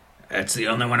 that's the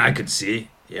only one I could see.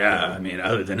 Yeah, I mean,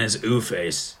 other than his ooh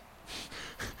face.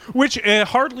 Which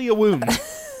hardly a wound.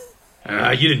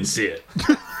 You didn't see it.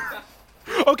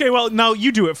 Okay, well now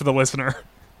you do it for the listener.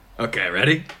 Okay,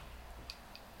 ready?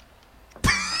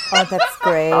 Oh, that's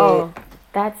great. Oh,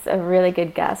 that's a really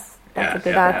good guess. That's a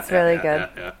good That's really good.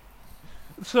 Yeah.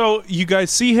 So you guys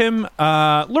see him,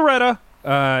 Loretta.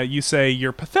 You say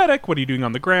you're pathetic. What are you doing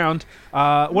on the ground?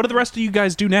 What do the rest of you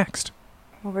guys do next?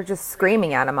 Well, we're just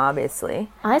screaming at him, obviously.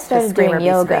 I started screamer doing be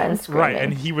yoga screamed. and screaming. Right,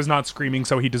 and he was not screaming,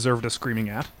 so he deserved a screaming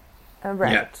at.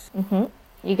 Right. Yeah.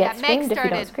 You get Yeah, Meg screamed if you don't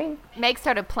started- scream. Meg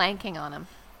started planking on him.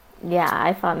 Yeah,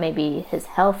 I thought maybe his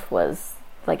health was,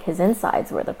 like his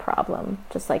insides were the problem,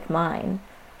 just like mine.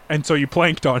 And so you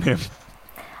planked on him.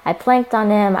 I planked on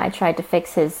him. I tried to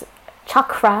fix his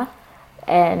chakra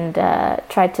and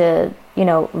tried to,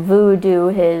 voodoo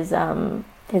his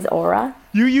aura.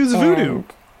 You use voodoo.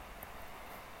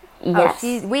 And,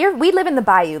 yes. We live in the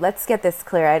bayou. Let's get this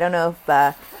clear. I don't know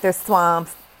if there's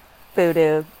swamps,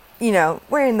 voodoo.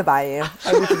 We're in the bayou.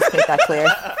 We should just make that clear.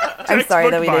 I'm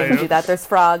sorry that we didn't do that. There's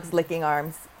frogs licking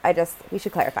arms. We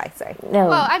should clarify. Sorry. No.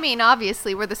 Well, I mean,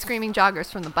 obviously, we're the screaming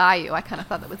joggers from the bayou. I kind of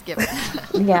thought that was given.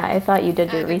 Yeah, I thought you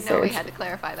did your I didn't know we research. had to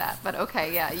clarify that, but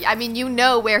okay, yeah. I mean,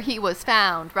 where he was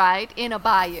found, right? In a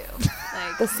bayou.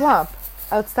 The swamp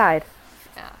outside.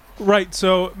 Yeah. Right,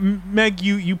 so Meg,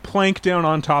 you plank down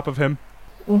on top of him.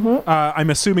 Mm-hmm. I'm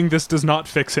assuming this does not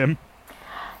fix him.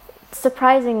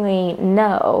 Surprisingly,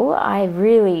 no. I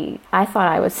thought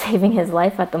I was saving his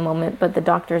life at the moment, but the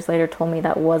doctors later told me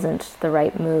that wasn't the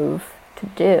right move to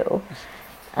do.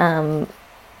 Then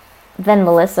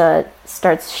Melissa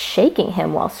starts shaking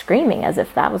him while screaming as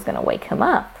if that was going to wake him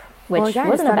up, which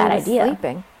wasn't a bad idea.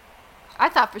 Sleeping. I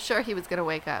thought for sure he was going to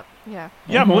wake up. Yeah.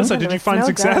 Yeah, Melissa, did you find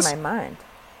success? In my mind.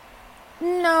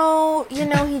 No, he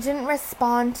didn't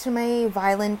respond to my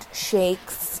violent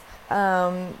shakes.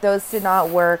 Those did not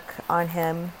work on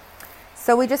him.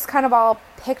 So we just kind of all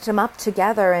picked him up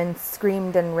together and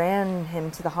screamed and ran him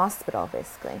to the hospital,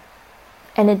 basically.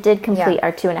 And it did complete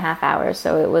our 2.5 hours,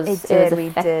 so it was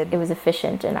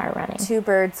efficient in our running. 2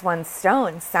 birds, 1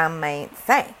 stone, some might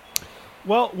say.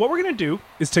 Well, what we're going to do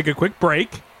is take a quick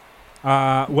break.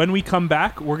 When we come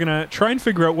back, we're going to try and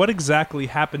figure out what exactly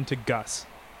happened to Gus.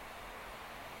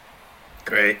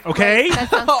 Great. Okay? That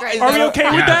sounds great. Are we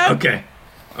okay with that?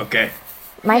 Okay.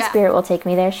 My spirit will take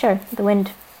me there, sure. The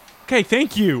wind. Okay,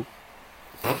 thank you.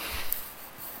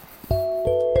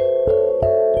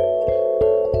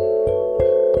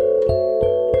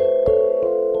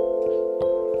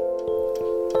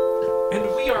 And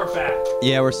we are back.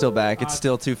 Yeah, we're still back. It's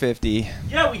still 2:50.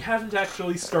 Yeah, we haven't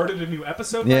actually started a new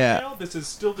episode Yeah. right now. This is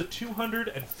still the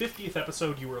 250th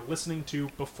episode you were listening to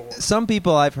before. Some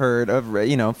people I've heard of,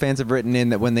 fans have written in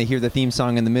that when they hear the theme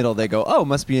song in the middle, they go, "Oh,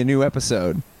 must be a new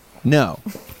episode." No,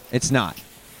 it's not.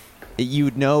 You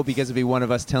would know because it'd be one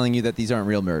of us telling you that these aren't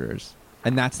real murders,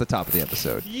 and that's the top of the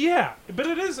episode. Yeah, but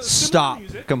it is similar Stop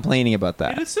music. complaining about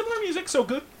that. It is similar music, so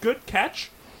good catch.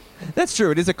 That's true.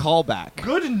 It is a callback.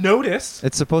 Good notice.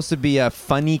 It's supposed to be a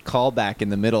funny callback in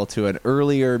the middle to an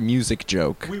earlier music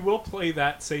joke. We will play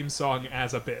that same song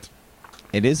as a bit.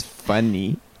 It is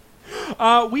funny.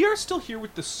 We are still here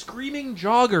with the Screaming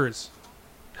Joggers.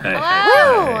 Hey,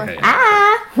 Hello. hey.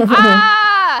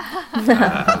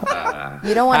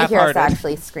 You don't want to hear us Half-hearted.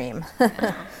 actually scream.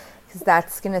 Because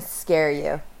that's going to scare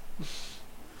you.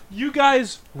 You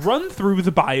guys run through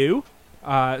the bayou,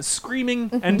 screaming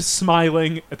and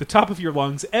smiling at the top of your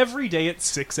lungs every day at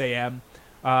 6 a.m.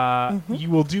 You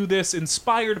will do this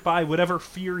inspired by whatever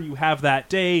fear you have that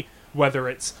day, whether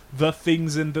it's the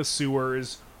things in the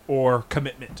sewers or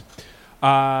commitment.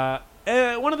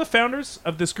 One of the founders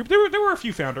of this group, there were a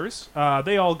few founders.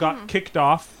 They all got kicked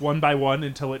off one by one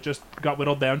until it just got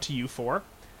whittled down to you four.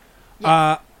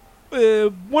 One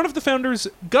of the founders,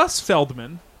 Gus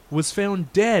Feldman, was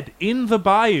found dead in the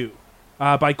bayou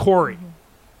by Corey.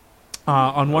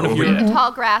 On one of your... In the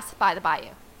tall grass by the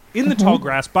bayou. In the tall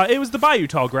grass. It was the bayou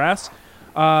tall grass.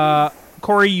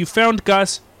 Corey, you found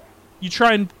Gus. You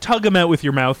try and tug him out with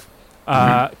your mouth.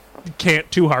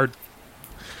 Can't, too hard.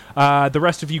 The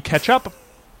rest of you catch up.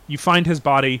 You find his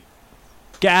body.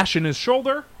 Gash in his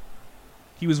shoulder.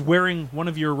 He was wearing one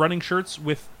of your running shirts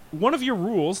with one of your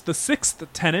rules, the 6th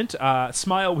tenant,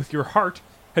 smile with your heart,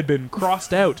 had been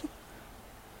crossed out.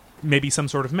 Maybe some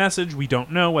sort of message. We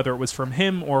don't know whether it was from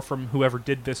him or from whoever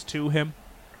did this to him.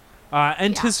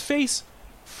 And his face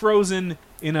frozen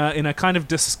in a kind of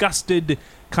disgusted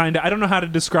kind of... I don't know how to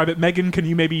describe it. Megan, can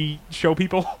you maybe show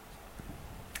people?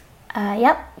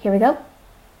 Yep, here we go.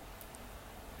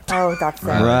 Oh, that's it.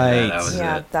 Right. That was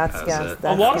Yeah, it. that's That was Gus. it. A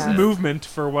That's lot Gus. of movement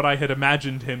for what I had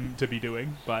imagined him to be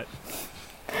doing, but...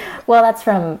 Well, that's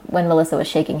from when Melissa was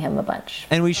shaking him a bunch.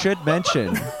 And we should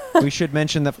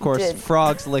mention, of course, Did.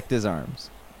 frogs licked his arms.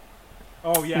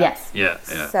 Oh, yeah. Yes.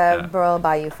 Yeah. Several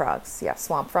bayou frogs. Yeah,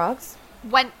 swamp frogs.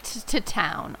 Went to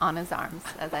town on his arms,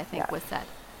 as I think was said.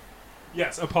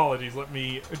 Yes, apologies. Let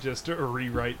me just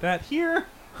rewrite that here.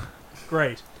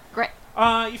 Great. Great.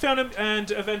 You found him, and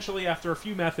eventually, after a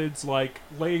few methods, like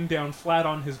laying down flat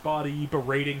on his body,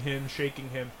 berating him, shaking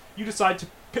him, you decide to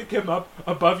pick him up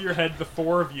above your head, the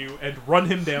four of you, and run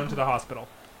him down to the hospital.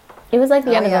 It was like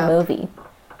the end of yeah. a movie.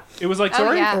 It was like, Oh,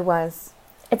 sorry? yeah. It was.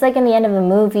 It's like in the end of a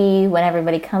movie when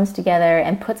everybody comes together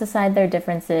and puts aside their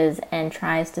differences and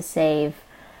tries to save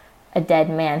a dead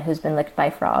man who's been licked by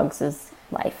frogs'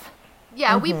 life.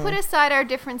 Yeah, we put aside our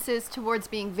differences towards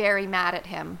being very mad at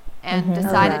him and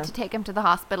decided to take him to the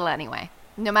hospital anyway,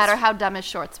 no matter how dumb his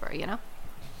shorts were, you know?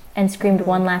 And screamed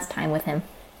one last time with him.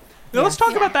 Now let's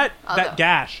talk about that Although-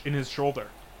 gash in his shoulder.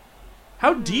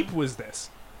 How deep was this?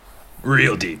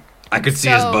 Real deep. I could see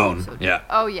his So bone. deep. Yeah.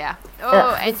 Oh, yeah. Oh,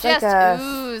 Ugh. and It's like just a-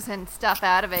 ooze and stuff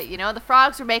out of it, you know? The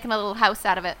frogs were making a little house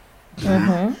out of it.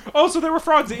 Oh, so there were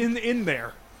frogs in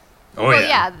there. Oh, Well, yeah.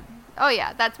 yeah. Oh,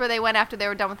 yeah. That's where they went after they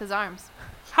were done with his arms.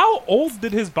 How old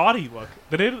did his body look?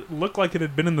 Did it look like it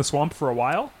had been in the swamp for a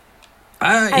while?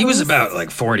 He was about like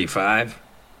 45.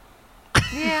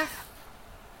 Yeah.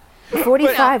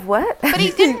 45, what? But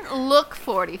he didn't look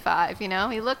 45, you know?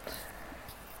 He looked...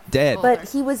 Dead. But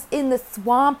he was in the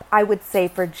swamp, I would say,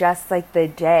 for just like the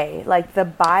day. Like the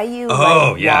bayou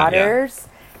waters.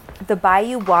 The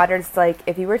bayou waters, like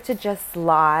if you were to just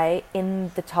lie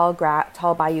in the tall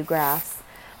bayou grass,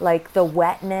 like the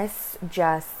wetness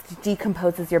just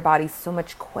decomposes your body so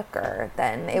much quicker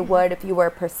than it would if you were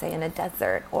per se in a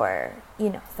desert or,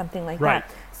 something like Right.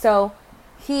 that. So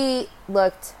he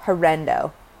looked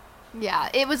horrendo. Yeah,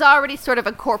 it was already sort of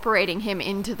incorporating him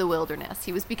into the wilderness.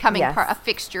 He was becoming Yes. a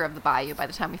fixture of the bayou by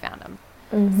the time we found him.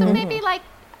 So maybe like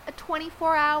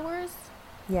 24 hours.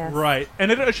 Yes. Right.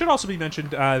 And it should also be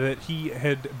mentioned that he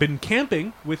had been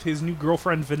camping with his new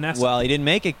girlfriend, Vanessa. Well, he didn't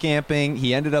make it camping.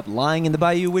 He ended up lying in the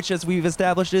bayou, which, as we've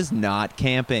established, is not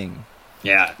camping.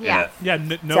 Yeah. Yeah. Yeah,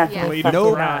 no Definitely. blade No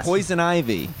of grass. poison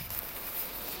ivy.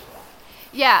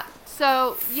 Yeah,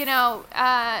 so,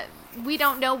 we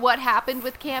don't know what happened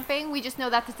with camping. We just know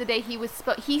that's the day he was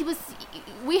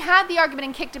we had the argument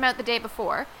and kicked him out the day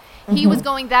before. He was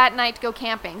going that night to go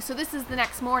camping. So this is the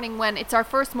next morning when it's our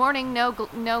first morning, no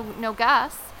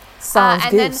Gus. Sounds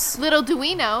and goose. then little do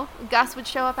we know, Gus would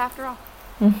show up after all.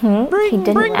 He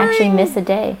didn't actually miss a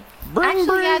day.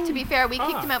 Actually, yeah, to be fair, we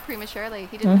kicked him out prematurely.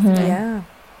 He didn't miss a day. Yeah.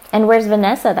 And where's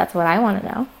Vanessa? That's what I want to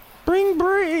know.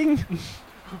 Bring.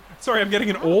 Sorry, I'm getting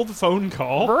an old phone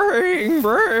call. Bring.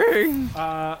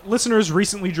 Listeners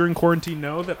recently during quarantine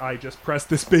know that I just pressed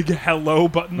this big hello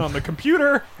button on the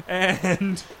computer,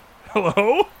 and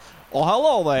hello? Oh,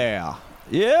 hello there.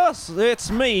 Yes,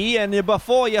 it's me, and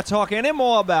before you talk any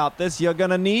more about this, you're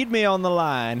gonna need me on the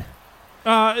line.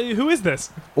 Who is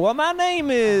this? Well, my name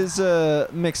is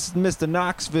Mr.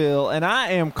 Knoxville, and I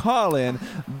am calling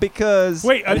because...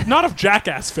 Wait, not of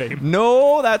Jackass fame.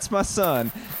 No, that's my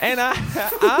son. And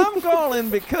I'm calling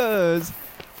because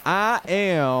I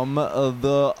am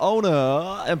the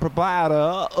owner and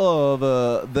proprietor of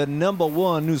the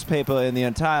 #1 newspaper in the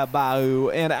entire bayou.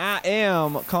 And I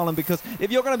am calling because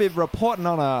if you're going to be reporting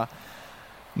on a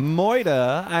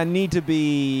murder, I need to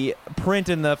be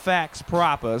printing the facts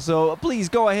proper. So please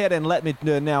go ahead and let me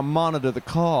now monitor the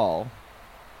call.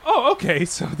 Oh, okay.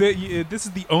 So this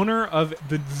is the owner of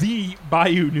the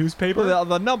Bayou newspaper. The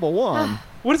 #1.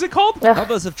 What is it called?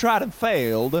 Others have tried and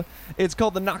failed. It's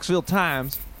called the Knoxville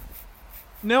Times.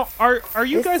 Now, are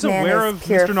you This guys man aware is of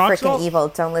pure Mr. Knoxville? freaking evil.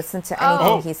 Don't listen to anything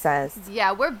Oh. he says.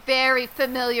 Yeah, we're very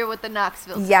familiar with the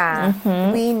Knoxville. Yeah,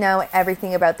 we know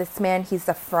everything about this man. He's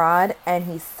a fraud, and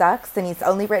he sucks, and he's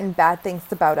only written bad things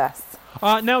about us.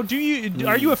 Now,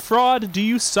 are you a fraud? Do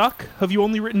you suck? Have you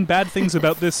only written bad things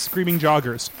about this Screaming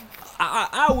Joggers?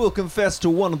 I will confess to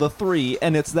one of the three,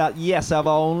 and it's that, yes, I've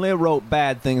only wrote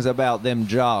bad things about them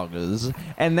joggers,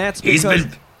 and that's He's because...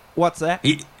 been- What's that?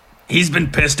 He's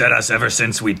been pissed at us ever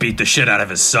since we beat the shit out of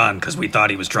his son because we thought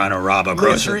he was trying to rob a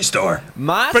grocery store.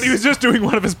 But he was just doing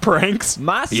one of his pranks.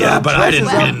 My son Yeah, but dresses we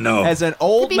up didn't know. as an To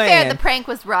old be man. fair, the prank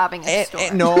was robbing a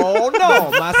store. No.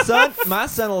 My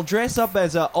son will dress up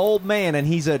as an old man, and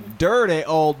he's a dirty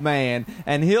old man,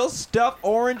 and he'll stuff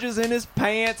oranges in his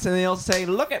pants, and he'll say,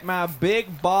 "Look at my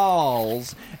big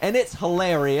balls," and it's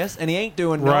hilarious, and he ain't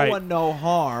doing Right. no one no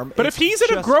harm. But It's if he's at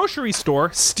a just- grocery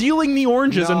store stealing the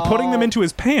oranges and putting them No. into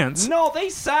his pants, No, they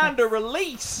signed a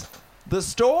release. The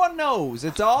store knows.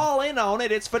 It's all in on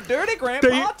it. It's for Dirty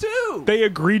Grandpa, too. they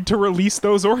agreed to release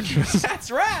those oranges. That's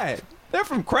right. They're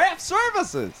from Craft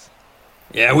Services.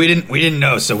 Yeah, we didn't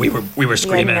know, so we were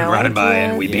screaming no and running by, idea.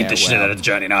 and we beat Yeah, the shit well. out of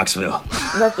Johnny Knoxville.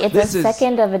 Look, it's This a is-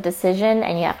 second of a decision,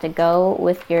 and you have to go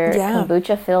with your Yeah.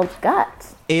 kombucha-filled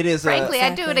guts. It is Frankly,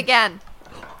 I'd do it again.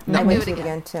 I I'd would do it do it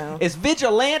again. again, too. It's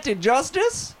vigilante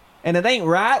justice, and it ain't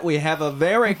right. We have a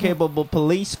very capable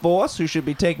police force who should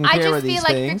be taking I care just of these feel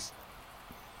like things.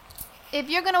 If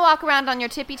you're going to walk around on your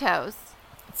tippy toes,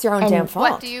 It's your own And damn fault.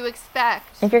 what do you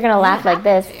expect? If you're gonna laugh like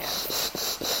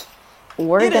this,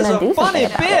 we're It is gonna do a funny something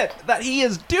about it. bit that he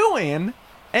is doing,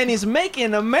 and he's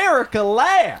making America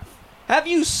laugh. Have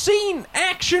you seen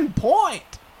Action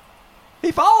Point?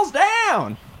 He falls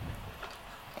down.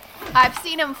 I've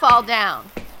seen him fall down.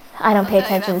 I don't pay tell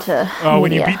you attention that. to Oh,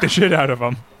 when you media. beat the shit out of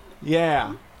him.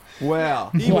 Yeah. Well,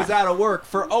 he Yeah. was out of work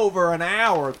for over an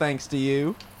hour thanks to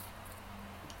you.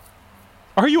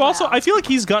 Are you also? I feel like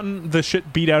he's gotten the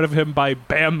shit beat out of him by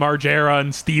Bam Margera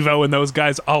and Steve-O and those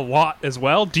guys a lot as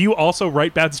well. Do you also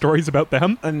write bad stories about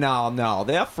them? No,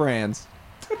 they're friends.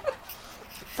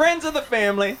 Friends of the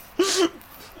family.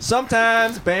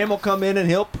 Sometimes Bam will come in and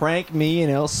he'll prank me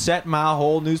and he'll set my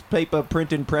whole newspaper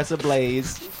printing press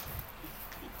ablaze.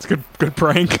 It's a good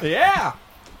prank. Yeah.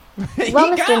 He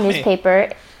Well, got Mr. me. Newspaper,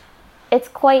 it's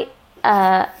quite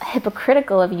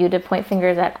hypocritical of you to point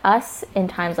fingers at us in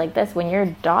times like this when your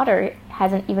daughter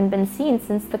hasn't even been seen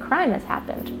since the crime has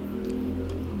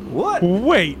happened. What?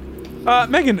 Wait,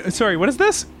 Megan, sorry, what is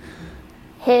this?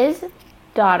 His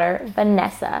daughter,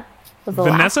 Vanessa, was the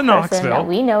Vanessa last person Knoxville. that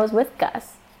we know is with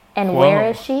Gus. And Whoa. where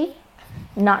is she?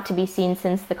 Not to be seen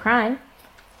since the crime.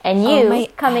 And Oh you my-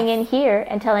 coming in here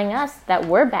and telling us that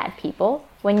we're bad people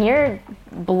when your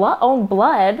own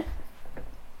blood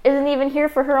isn't even here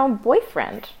for her own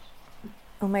boyfriend.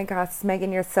 Oh my gosh,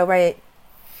 Megan, you're so right.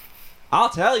 I'll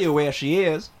tell you where she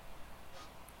is.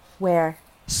 Where?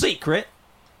 Secret.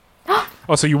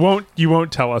 Oh, so you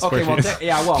won't tell us Okay, where well, she is.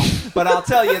 yeah, I won't. But I'll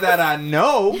tell you that I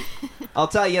know. I'll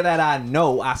tell you that I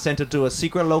know I sent her to a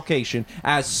secret location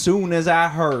as soon as I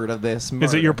heard of this murder.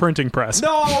 Is it your printing press?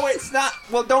 No, it's not.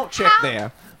 Well, don't check How?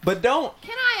 there. But don't.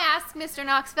 Can I ask, Mr.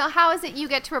 Knoxville, how is it you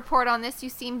get to report on this? You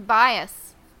seem biased.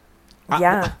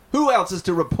 Yeah. Who else is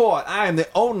to report? I am the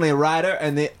only writer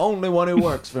and the only one who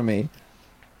works for me.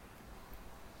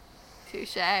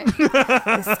 Touche.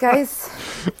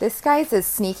 This guy's as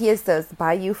sneaky as those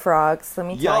Bayou frogs, let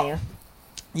me tell Yup.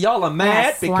 you. Y'all are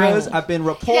mad Yeah, because slimy. I've been Yeah,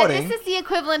 reporting. this is the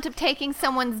equivalent of taking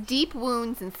someone's deep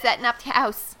wounds and setting up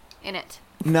house in it.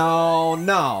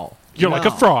 No. You're like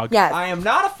a frog. Yes. I am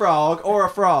not a frog or a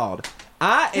fraud.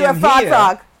 I am You're a frog here.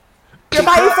 frog. You're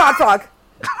Bayou frog frog.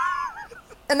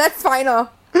 And that's final,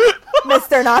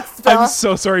 Mr. Knoxville. I'm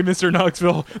so sorry, Mr.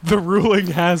 Knoxville. The ruling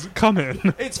has come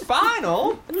in. It's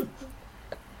final.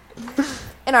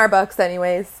 In our books,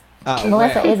 anyways. Oh,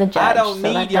 Melissa well, is a judge. I don't so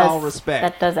need that y'all does- respect.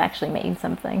 That does actually mean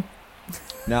something.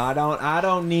 No, I don't. I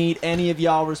don't need any of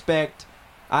y'all respect.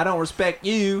 I don't respect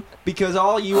you because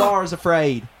all you are is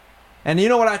afraid. And you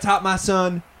know what I taught my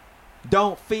son?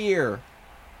 Don't fear.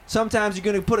 Sometimes you're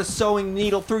gonna put a sewing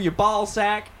needle through your ball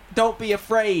sack. Don't be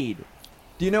afraid.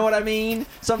 Do you know what I mean?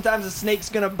 Sometimes a snake's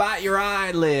gonna bite your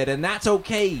eyelid, and that's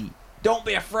okay. Don't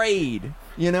be afraid.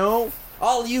 You know?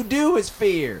 All you do is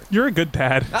fear. You're a good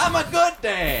dad. I'm a good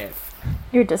dad.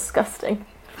 You're disgusting.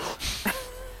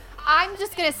 I'm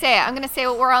just going to say it. I'm going to say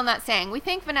what we're all not saying. We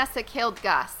think Vanessa killed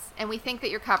Gus, and we think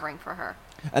that you're covering for her.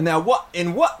 And now,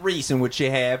 what reason would she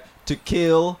have to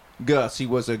kill Gus? He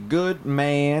was a good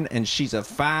man, and she's a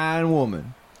fine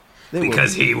woman. They were-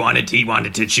 Because he wanted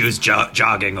to choose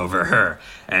jogging over her,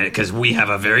 and because we have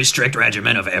a very strict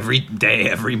regimen of every day,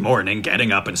 every morning,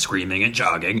 getting up and screaming and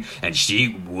jogging, and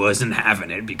she wasn't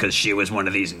having it because she was one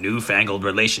of these newfangled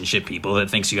relationship people that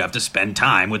thinks you have to spend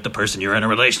time with the person you're in a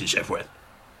relationship with.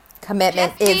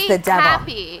 Commitment Just is be the devil.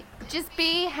 happy. Just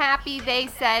be happy they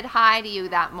said hi to you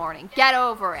that morning. Get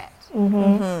over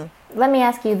it. Let me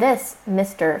ask you this,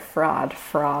 Mr. Fraud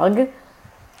Frog.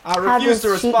 I how refuse to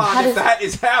does she- respond how if does- that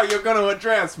is how you're going to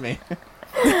address me.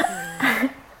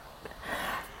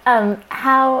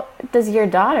 How does your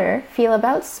daughter feel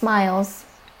about smiles?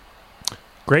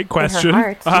 Great question.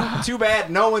 heart. Too bad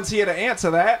no one's here to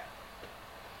answer that.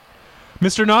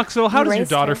 Mr. Knoxville, how does your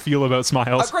raised daughter her. feel about A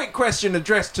smiles? great question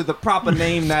addressed to the proper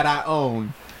name that I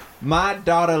own. My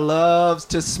daughter loves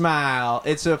to smile.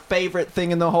 It's her favorite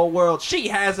thing in the whole world. She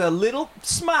has a little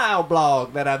smile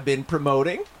blog that I've been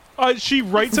promoting. She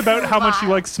writes about how much she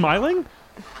likes smiling?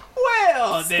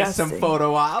 Well, there's some Disgusting.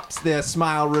 photo ops. There's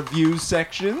smile review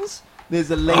sections.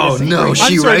 There's a latest. Oh no, and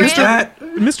she I'm sorry, writes Mr. that?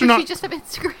 Mr. Does she Knox. just have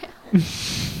Instagram?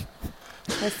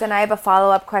 Listen, I have a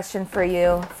follow-up question for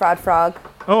you, Fraud Frog.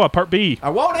 Oh, a part B. I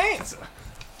won't answer.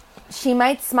 She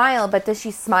might smile, but does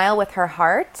she smile with her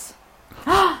heart?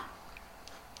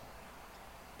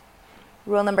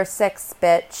 Rule number 6,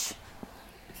 bitch.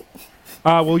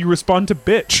 Will you respond to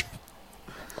bitch?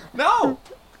 No.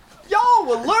 Y'all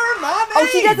will learn my name. Oh,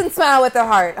 she doesn't smile with her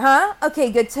heart, huh? Okay,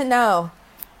 good to know.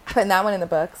 Putting that one in the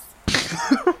books.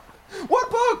 What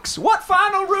books? What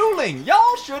final ruling?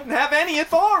 Y'all shouldn't have any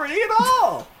authority at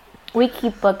all. We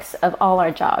keep books of all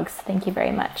our jogs. Thank you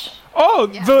very much. Oh,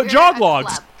 Yeah, the we're jog at the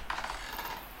logs. club.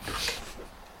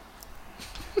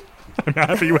 I'm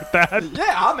happy with that.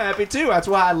 Yeah, I'm happy too. That's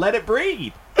why I let it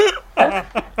breathe.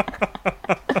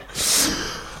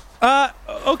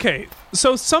 Okay,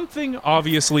 so something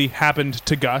obviously happened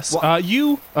to Gus. What?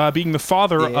 You, being the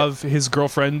father Yeah. of his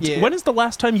girlfriend, Yeah. when is the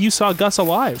last time you saw Gus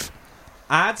alive?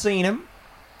 I'd seen him.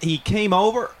 He came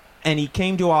over and he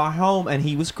came to our home and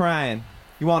he was crying.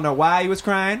 You want to know why he was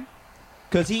crying?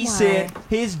 Because he said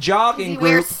his Does jogging he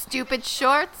group. wear stupid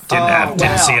shorts?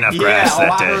 Didn't see enough grass yeah,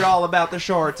 that I day. heard all about the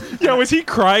shorts. Yeah, was he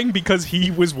crying because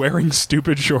he was wearing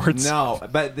stupid shorts? No,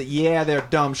 but yeah, they're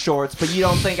dumb shorts. But you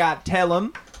don't think I'd tell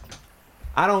him?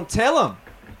 I don't tell him.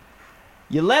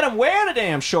 You let him wear the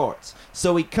damn shorts.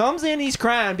 So he comes in, he's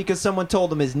crying because someone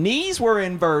told him his knees were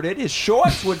inverted, his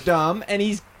shorts were dumb, and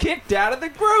he's kicked out of the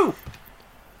group.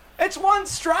 It's one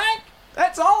strike.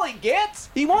 That's all he gets.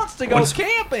 He wants to go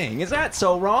camping. Is that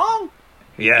so wrong?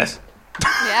 Yes.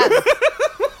 Yes.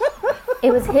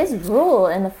 It was his rule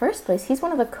in the first place. He's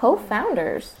one of the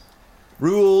co-founders.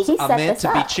 Rules He are set meant this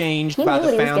to be up. changed He by knew the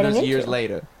what he was founders getting years into.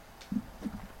 later.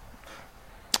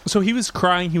 So he was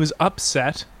crying, he was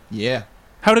upset. Yeah.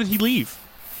 How did he leave?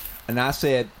 And I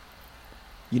said,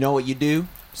 you know what you do,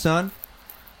 son?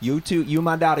 You and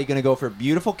my daughter are going to go for a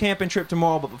beautiful camping trip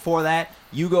tomorrow, but before that,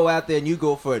 you go out there and you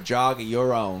go for a jog of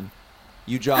your own.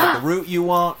 You jog the route you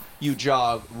want. You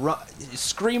jog,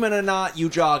 screaming or not, you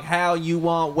jog how you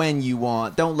want, when you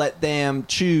want. Don't let them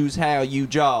choose how you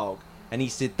jog. And he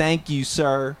said, thank you,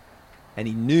 sir. And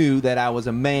he knew that I was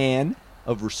a man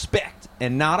of respect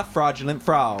and not a fraudulent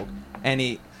frog. And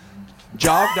he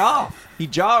jogged off. He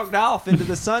jogged off into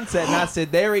the sunset, and I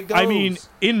said, there he goes. I mean,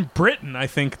 in Britain, I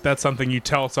think that's something you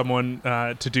tell someone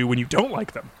to do when you don't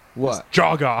like them. what?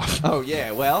 Jog off. Oh,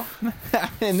 yeah, well,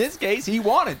 in this case, he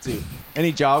wanted to. And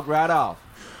he jogged right off.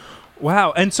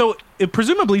 Wow. And so,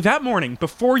 presumably that morning,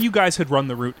 before you guys had run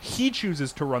the route, he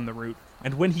chooses to run the route.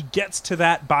 And when he gets to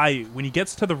that bayou, when he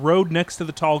gets to the road next to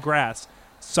the tall grass,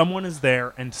 someone is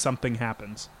there and something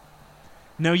happens.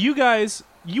 Now, you guys,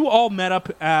 you all met up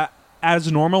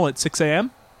as normal at 6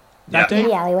 a.m. that Yeah. In day?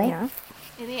 the alleyway. Yeah.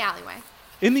 In the alleyway.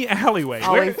 In the alleyway.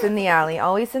 Always in the alley.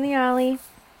 Always in the alley.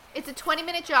 It's a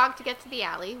 20-minute jog to get to the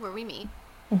alley where we meet.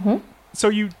 So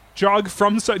you jog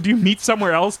from... do you meet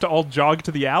somewhere else to all jog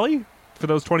to the alley for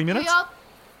those 20 minutes?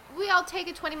 We all take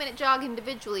a 20-minute jog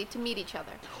individually to meet each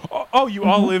other. Oh, you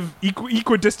all live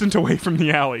equidistant away from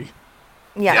the alley.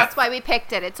 Yeah. That's why we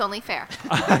picked it. It's only fair.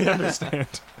 I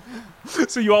understand.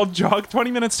 So you all jog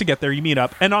 20 minutes to get there, you meet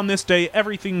up, and on this day,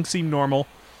 everything seemed normal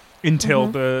until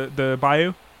the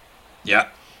bayou? Yeah.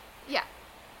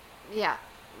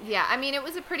 Yeah. I mean, it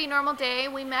was a pretty normal day.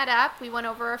 We met up. We went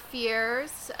over our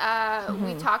fears.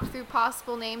 We talked through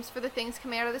possible names for the things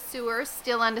coming out of the sewers.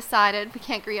 Still undecided. We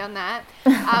can't agree on that.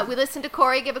 We listened to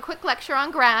Corey give a quick lecture on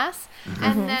grass.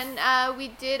 And then we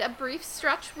did a brief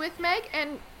stretch with Meg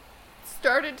and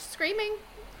started screaming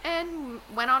and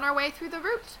went on our way through the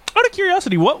route. Out of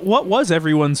curiosity, what was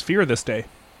everyone's fear this day?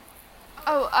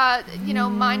 Oh,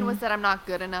 mine was that I'm not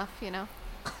good enough,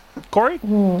 Corey?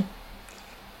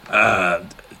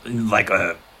 Like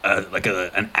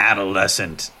an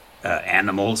adolescent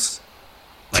animals,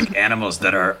 like animals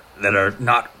that are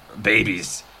not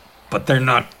babies, but they're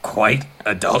not quite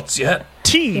adults yet.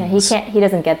 Teens. Yeah, he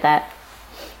doesn't get that.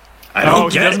 I Oh,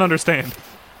 don't he get doesn't it. understand.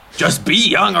 Just be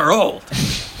young or old.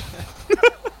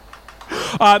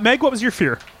 Meg, what was your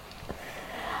fear?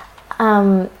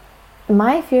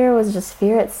 My fear was just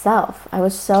fear itself. I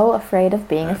was so afraid of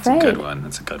being That's afraid. a good one.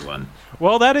 That's a good one.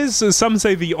 Well, that is, some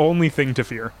say, the only thing to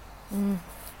fear. And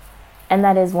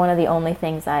that is one of the only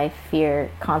things I fear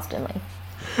constantly.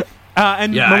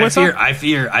 And Yeah, Melissa? I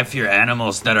fear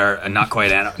animals that are not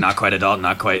quite adult,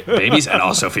 not quite babies, and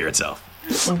also fear itself.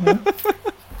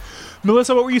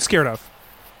 Melissa, what were you scared of?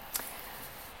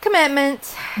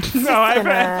 Commitment. No,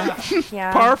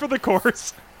 Yeah. par for the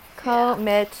course.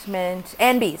 Commitment.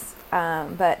 And bees.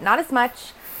 But not as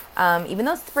much. Even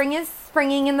though spring is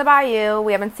springing in the bayou,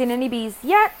 we haven't seen any bees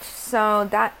yet. So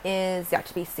that is yet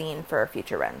to be seen for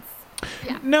future runs.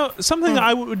 Now, something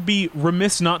I would be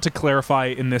remiss not to clarify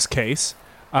in this case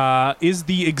is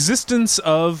the existence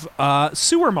of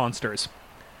sewer monsters.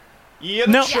 Yeah,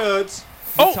 the No. chuds.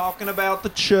 Oh. We're talking about the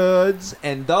chuds,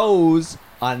 and those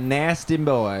are nasty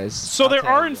boys. So I'll there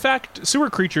tell are, you. in fact, sewer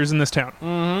creatures in this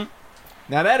town.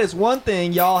 Now that is one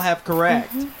thing y'all have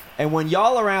correct. And when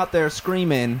y'all are out there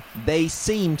screaming, they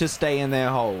seem to stay in their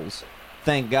holes.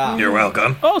 Thank God. You're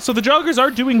welcome. Oh, so the joggers are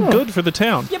doing good for the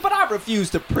town. Yeah, but I refuse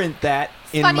to print that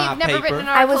in Funny, my you've never paper. written an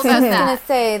I was article just about going that. to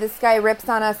say, this guy rips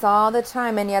on us all the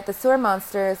time, and yet the sewer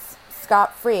monsters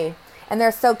scot-free. And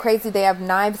they're so crazy, they have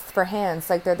knives for hands.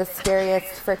 Like, they're the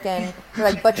scariest freaking,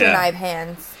 like, butcher Yeah. knife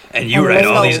hands. And you Oh, write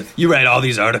all really?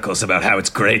 these articles about how it's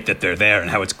great that they're there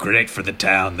and how it's great for the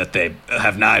town that they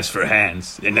have knives for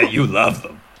hands and that you love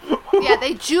them. Yeah,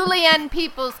 they julienne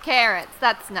people's carrots.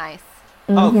 That's nice.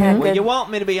 Okay, Yeah, well, good. you want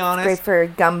me to be Great honest? for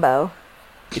gumbo.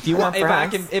 If you want, Not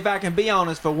for if I can be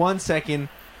honest for 1 second,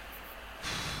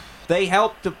 they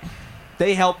helped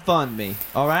fund me.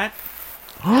 All right.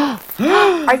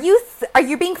 Are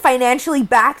you being financially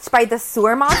backed by the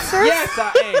sewer monsters? Yes,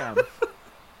 I am.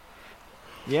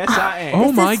 Yes, I am. Oh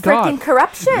This my is God. freaking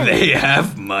corruption. They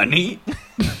have money?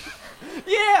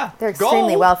 Yeah, They're extremely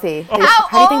gold. wealthy. How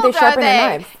do you think they old are sharpen their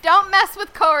they? knives? Don't mess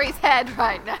with Corey's head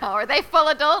right now. Are they full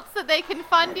adults that they can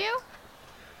fund you?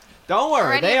 Don't Or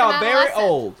worry, any they of are them very adolescents?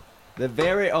 old. They're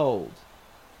very old.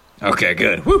 Okay,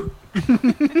 good. Woo.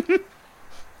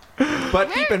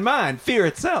 But keep in mind, fear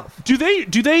itself. Do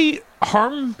they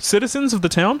harm citizens of the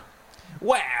town?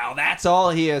 Well, that's all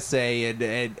hearsay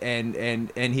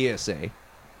and hearsay.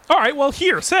 All right, well,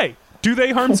 here, say. Do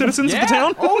they harm citizens of the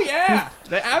town? Oh yeah,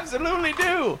 they absolutely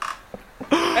do.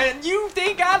 And you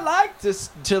think I like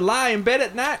to lie in bed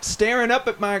at night staring up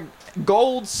at my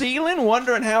gold ceiling,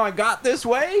 wondering how I got this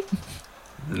way?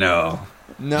 No.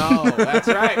 No, that's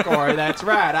right, Corey. That's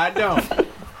right.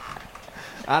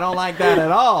 I don't like that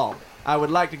at all. I would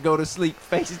like to go to sleep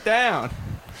face down.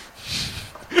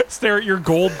 Stare at your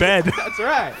gold bed. That's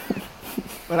right.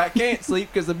 But I can't sleep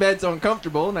because the bed's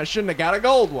uncomfortable and I shouldn't have got a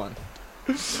gold one.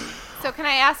 So can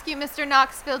I ask you, Mr.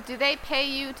 Knoxville, do they pay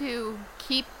you to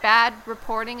keep bad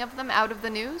reporting of them out of the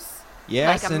news?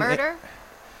 Yes, Like a murder?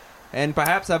 And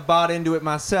perhaps I've bought into it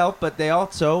myself, but they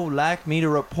also like me to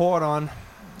report on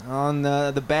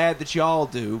the bad that y'all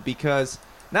do, because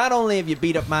not only have you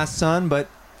beat up my son, but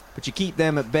you keep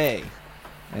them at bay.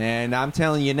 And I'm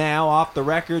telling you now, off the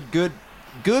record, good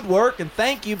work, and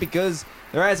thank you, because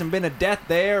there hasn't been a death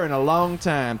there in a long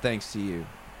time, thanks to you.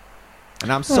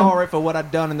 And I'm sorry for what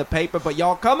I've done in the paper, but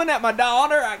y'all coming at my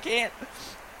daughter, I can't.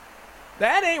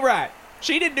 That ain't right.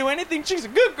 She didn't do anything. She's a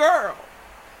good girl.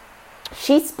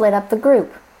 She split up the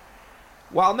group.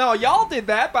 Well, no, y'all did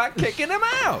that by kicking him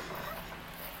out.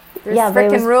 There's Yeah, but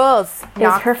it freaking rules. It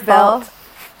was her Knoxville. fault.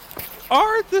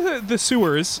 Are the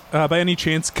sewers, by any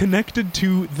chance, connected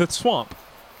to the swamp?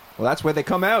 Well, that's where they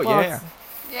come out, Well, yeah.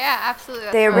 Yeah, absolutely.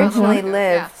 That's They where all the originally water goes,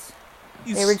 lived.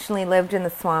 yeah. They originally lived in the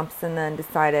swamps and then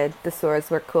decided the sewers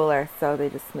were cooler, so they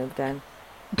just moved in.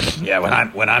 Yeah,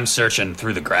 when I'm searching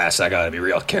through the grass, I gotta be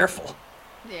real careful.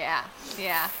 Yeah,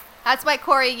 yeah. That's why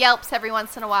Corey yelps every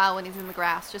once in a while when he's in the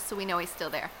grass, just so we know he's still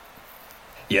there.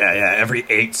 Yeah, every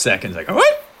 8 seconds, I go,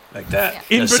 what? Like that.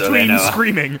 Yeah. In just so they between know.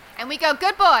 screaming. And we go,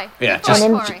 good boy. Yeah, Good boy, just-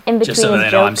 And Corey. in Just so between they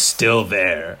his know I'm jokes, still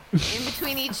there. In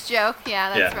between each joke. Yeah,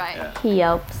 that's Yeah, right. yeah. he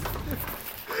yelps.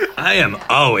 I am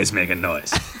always making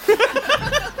noise.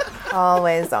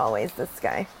 Always, always this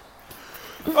guy.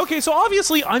 Okay, so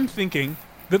obviously I'm thinking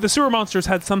that the sewer monsters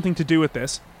had something to do with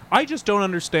this. I just don't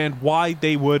understand why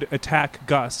they would attack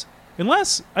Gus.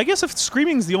 Unless, I guess if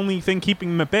screaming's the only thing keeping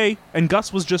him at bay, and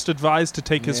Gus was just advised to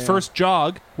take his Yeah. first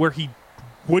jog where he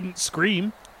wouldn't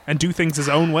scream and do things his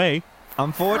own way.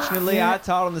 Unfortunately, I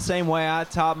taught him the same way I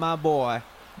taught my boy.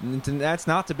 And that's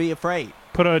not to be afraid.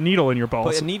 Put a needle in your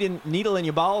balls. Put a needle in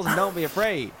your balls and don't be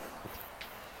afraid.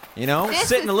 You know, This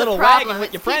sit is in a the little problem. wagon with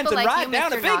It's your friends people and like ride you,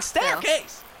 down a Mr. big Knoxville.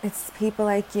 staircase. It's people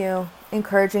like you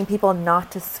encouraging people not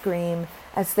to scream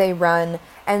as they run,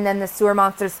 and then the sewer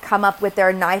monsters come up with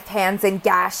their knife hands and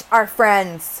gash our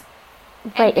friends.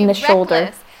 Right in be the shoulder.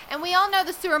 reckless. And we all know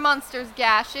the sewer monster's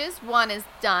gashes. One is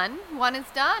done. One is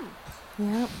done.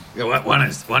 Yep. Yeah, one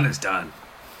is done.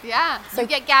 Yeah. You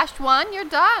get gashed one, you're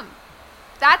done.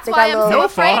 That's They why got I'm so little-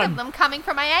 afraid fun. of them coming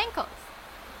for my ankles.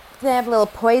 They have a little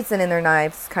poison in their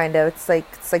knives, kind of. It's like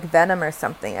venom or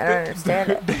something. I don't understand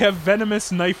it. They have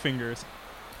venomous knife fingers.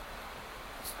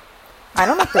 I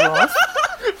don't make the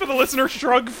rules. For the listener,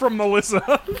 shrug from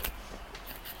Melissa.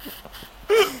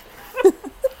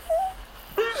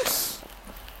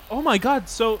 Oh my god,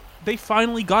 so they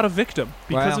finally got a victim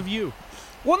because Wow. of you.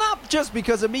 Well, not just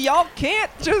because of me. Y'all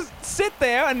can't just sit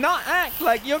there and not act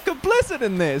like you're complicit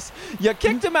in this. You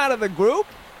kicked him out of the group.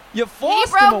 You He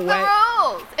forced him broke the away.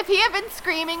 rules. If he had been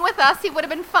screaming with us, he would have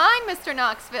been fine, Mr.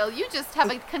 Knoxville. You just have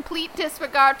a complete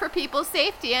disregard for people's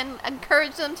safety and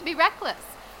encourage them to be reckless,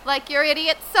 like your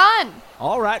idiot son.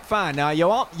 All right, fine. Now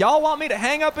y'all want me to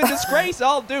hang up in disgrace?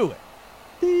 I'll do it.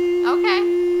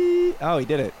 Okay. Oh, he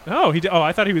did it. Oh, Oh,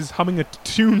 I thought he was humming a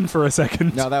tune for a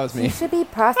second. No, that was He me. should be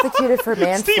prosecuted for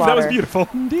manslaughter. Steve, that was beautiful.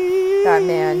 That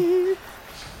man.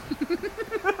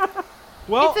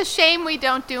 Well, It's a shame we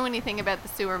don't do anything about the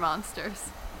sewer monsters.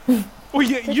 well,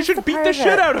 you just should a beat part the of shit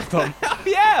it. out of them.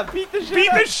 Yeah, beat the shit. Beat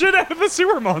out. the shit out of the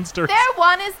sewer monsters. Their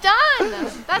one is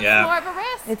done. That's Yeah. more of a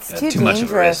risk. It's Yeah, too too much of a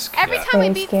dangerous. risk. Every Yeah. time we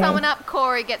Very beat scary. someone up,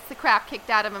 Corey gets the crap kicked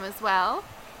out of him as well.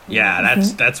 Yeah,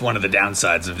 that's one of the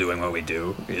downsides of doing what we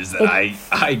do is that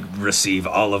I receive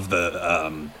all of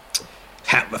the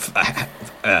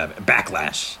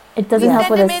backlash. It doesn't help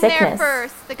Send with him his in there sickness.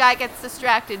 first. The guy gets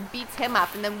distracted, beats him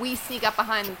up, and then we sneak up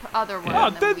behind the other one. Oh,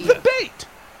 and then the bait.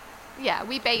 Yeah,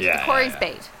 we bait. Yeah, Corey's yeah.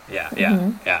 bait.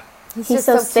 Yeah. He's just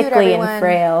so cute, sickly and everyone.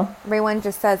 frail. Everyone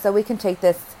just says, so we can take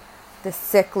this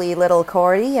sickly little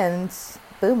Corey and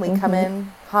boom, we come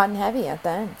in hot and heavy at the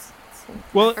end.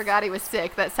 Well, Forgot he was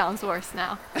sick. That sounds worse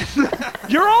now.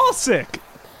 you're all sick.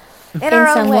 In our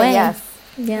some own way, way. yes.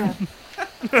 Yeah.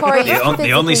 Corey, The only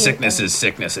physically- sickness is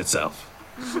sickness itself.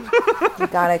 You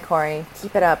got it, Corey.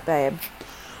 Keep it up, babe.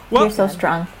 Well, You're so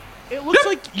strong. it looks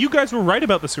like you guys were right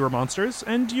about the sewer monsters,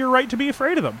 and you're right to be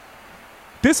afraid of them.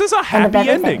 This is a And of happy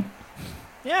everything. ending.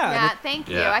 Yeah, thank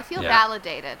you. Yeah, I feel yeah.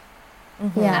 validated. Yeah,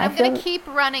 And I I'm going feel to keep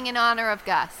running in honor of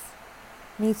Gus.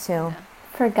 Me too.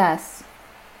 for Gus.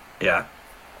 Yeah.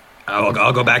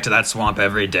 I'll go back to that swamp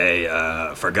every day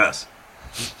for Gus.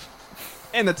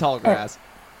 In the tall grass.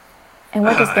 And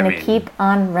we're just I going to mean- keep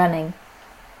on running.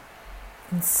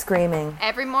 And screaming.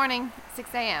 Every morning, 6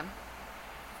 a.m.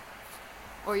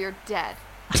 Or you're dead.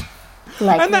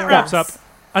 Like And that wraps Gus. up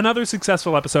another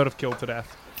successful episode of Killed to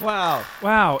Death. Wow.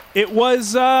 Wow, it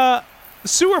was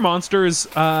sewer monsters,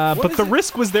 but is the it?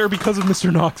 risk was there because of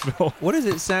Mr. Knoxville. What does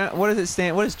it stand? What does it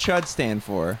stand? What does CHUD stand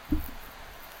for?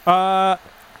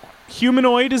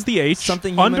 Humanoid is the H.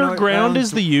 Something humanoid, Underground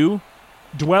is the U.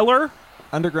 Dweller.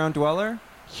 Underground dweller.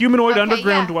 Humanoid Okay,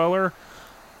 underground yeah. dweller.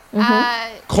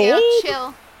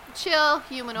 Cold? Chill,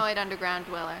 humanoid underground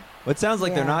dweller. Well, it sounds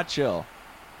like they're Yeah. not chill.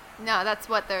 No, that's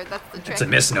the trick. It's a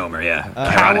misnomer, yeah.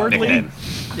 Cowardly? Ironic nickname.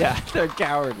 Yeah, they're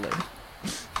cowardly.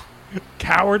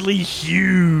 Cowardly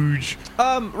huge.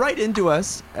 Write into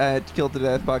us at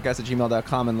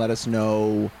killedtodeathpodcast@gmail.com and let us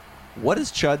know, what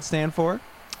does CHUD stand for?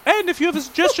 And if you have a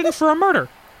suggestion for a murder.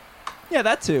 Yeah,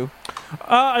 that too.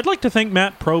 I'd like to thank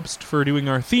Matt Probst for doing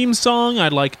our theme song.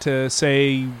 I'd like to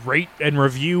say rate and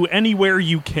review anywhere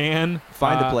you can.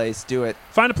 Find a place, do it.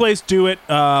 Find a place, do it.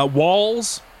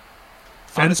 Walls,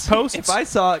 fence Honestly, posts. If I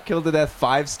saw Killed to Death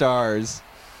 5 stars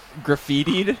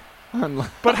graffitied on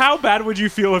But how bad would you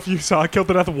feel if you saw Killed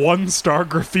to Death 1-star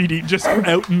graffiti just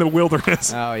out in the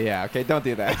wilderness? Oh yeah, okay, don't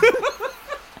do that.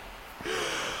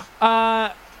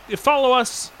 Follow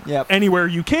us Yep. anywhere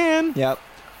you can. Yep.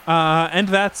 And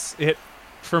that's it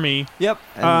for me. Yep.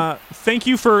 And Thank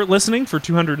you for listening for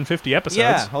 250 episodes.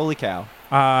 yeah, holy cow.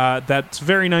 That's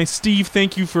very nice. Steve,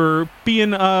 thank you for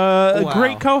being a Wow.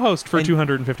 great co-host for And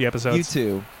 250 episodes. You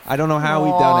too. I don't know how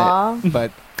we've done it,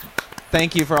 but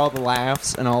thank you for all the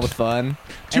laughs and all the fun.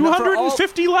 And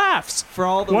 250 laughs. for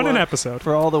all the One an work- episode.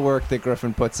 For all the work that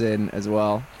Griffin puts in as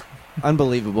well.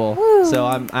 Unbelievable. So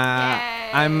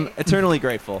I'm eternally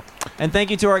grateful. And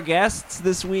thank you to our guests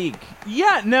this week.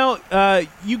 Yeah, now,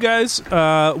 you guys,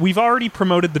 we've already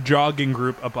promoted the jogging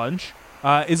group a bunch.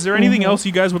 Is there anything else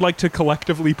you guys would like to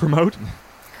collectively promote?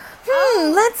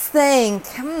 Let's think.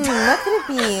 What could it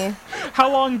be?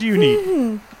 How long do you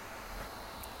need?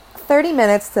 30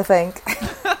 minutes to think.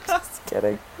 Just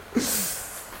kidding.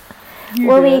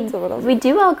 Well, do it, someone else. we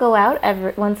do all go out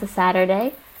once a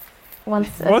Saturday.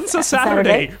 Once a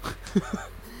Saturday.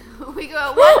 We go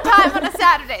out one time on a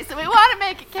Saturday, so we want to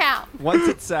make it count. Once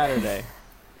it's Saturday.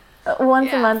 Once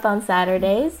a Yeah. month on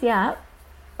Saturdays, yeah.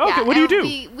 Okay, Yeah, what do you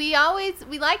and do?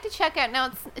 We like to check out.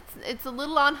 Now it's a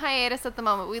little on hiatus at the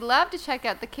moment. We love to check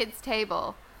out the Kids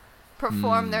Table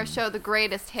perform their show, The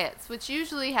Greatest Hits, which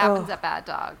usually happens at Bad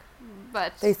Dog.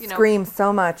 But They scream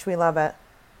so much. We love it.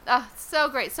 so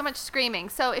great, so much screaming.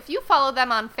 So if you follow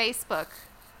them on Facebook,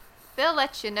 they'll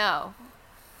let you know.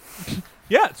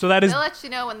 Yeah, so that is They'll let you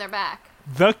know when they're back.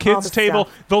 the kids' the table.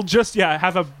 stuff. They'll just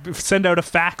send out a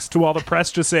fax to all the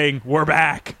press just saying we're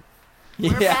back.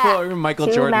 Yeah, back. well, we're Michael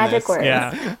Two Jordan. magic this. words.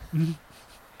 Yeah.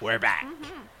 We're back.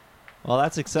 Well,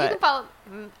 that's You exciting. can follow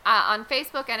on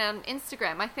Facebook and on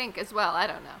Instagram, I think, as well. I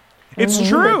don't know. It's The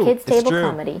true. Kids It's Table true.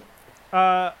 Comedy.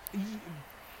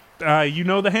 You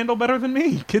know the handle better than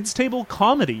me. Kids Table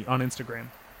Comedy on Instagram.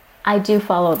 I do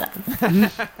follow them.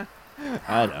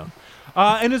 I know.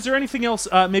 And is there anything else,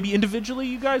 maybe individually,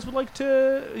 you guys would like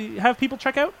to have people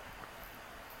check out?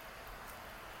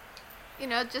 You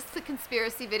know, just the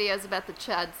conspiracy videos about the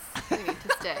chuds. They need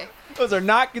to stay. Those are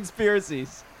not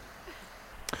conspiracies.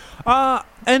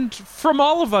 And from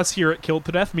all of us here at Killed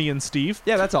to Death, me and Steve,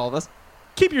 Yeah, that's all of us.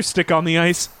 keep your stick on the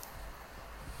ice.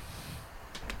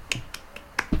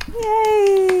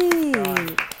 Yay!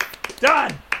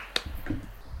 Done!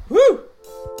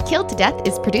 Killed to Death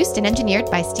is produced and engineered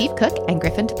by Steve Cook and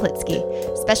Griffin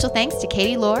Toplitsky. Special thanks to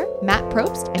Katie Lohr, Matt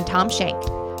Probst, and Tom Shank.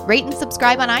 Rate and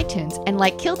subscribe on iTunes and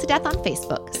like Kill to Death on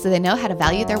Facebook so they know how to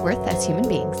value their worth as human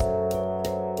beings.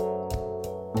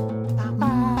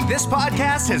 This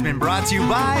podcast has been brought to you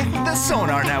by the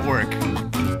Sonar Network.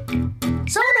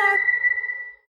 Sonar!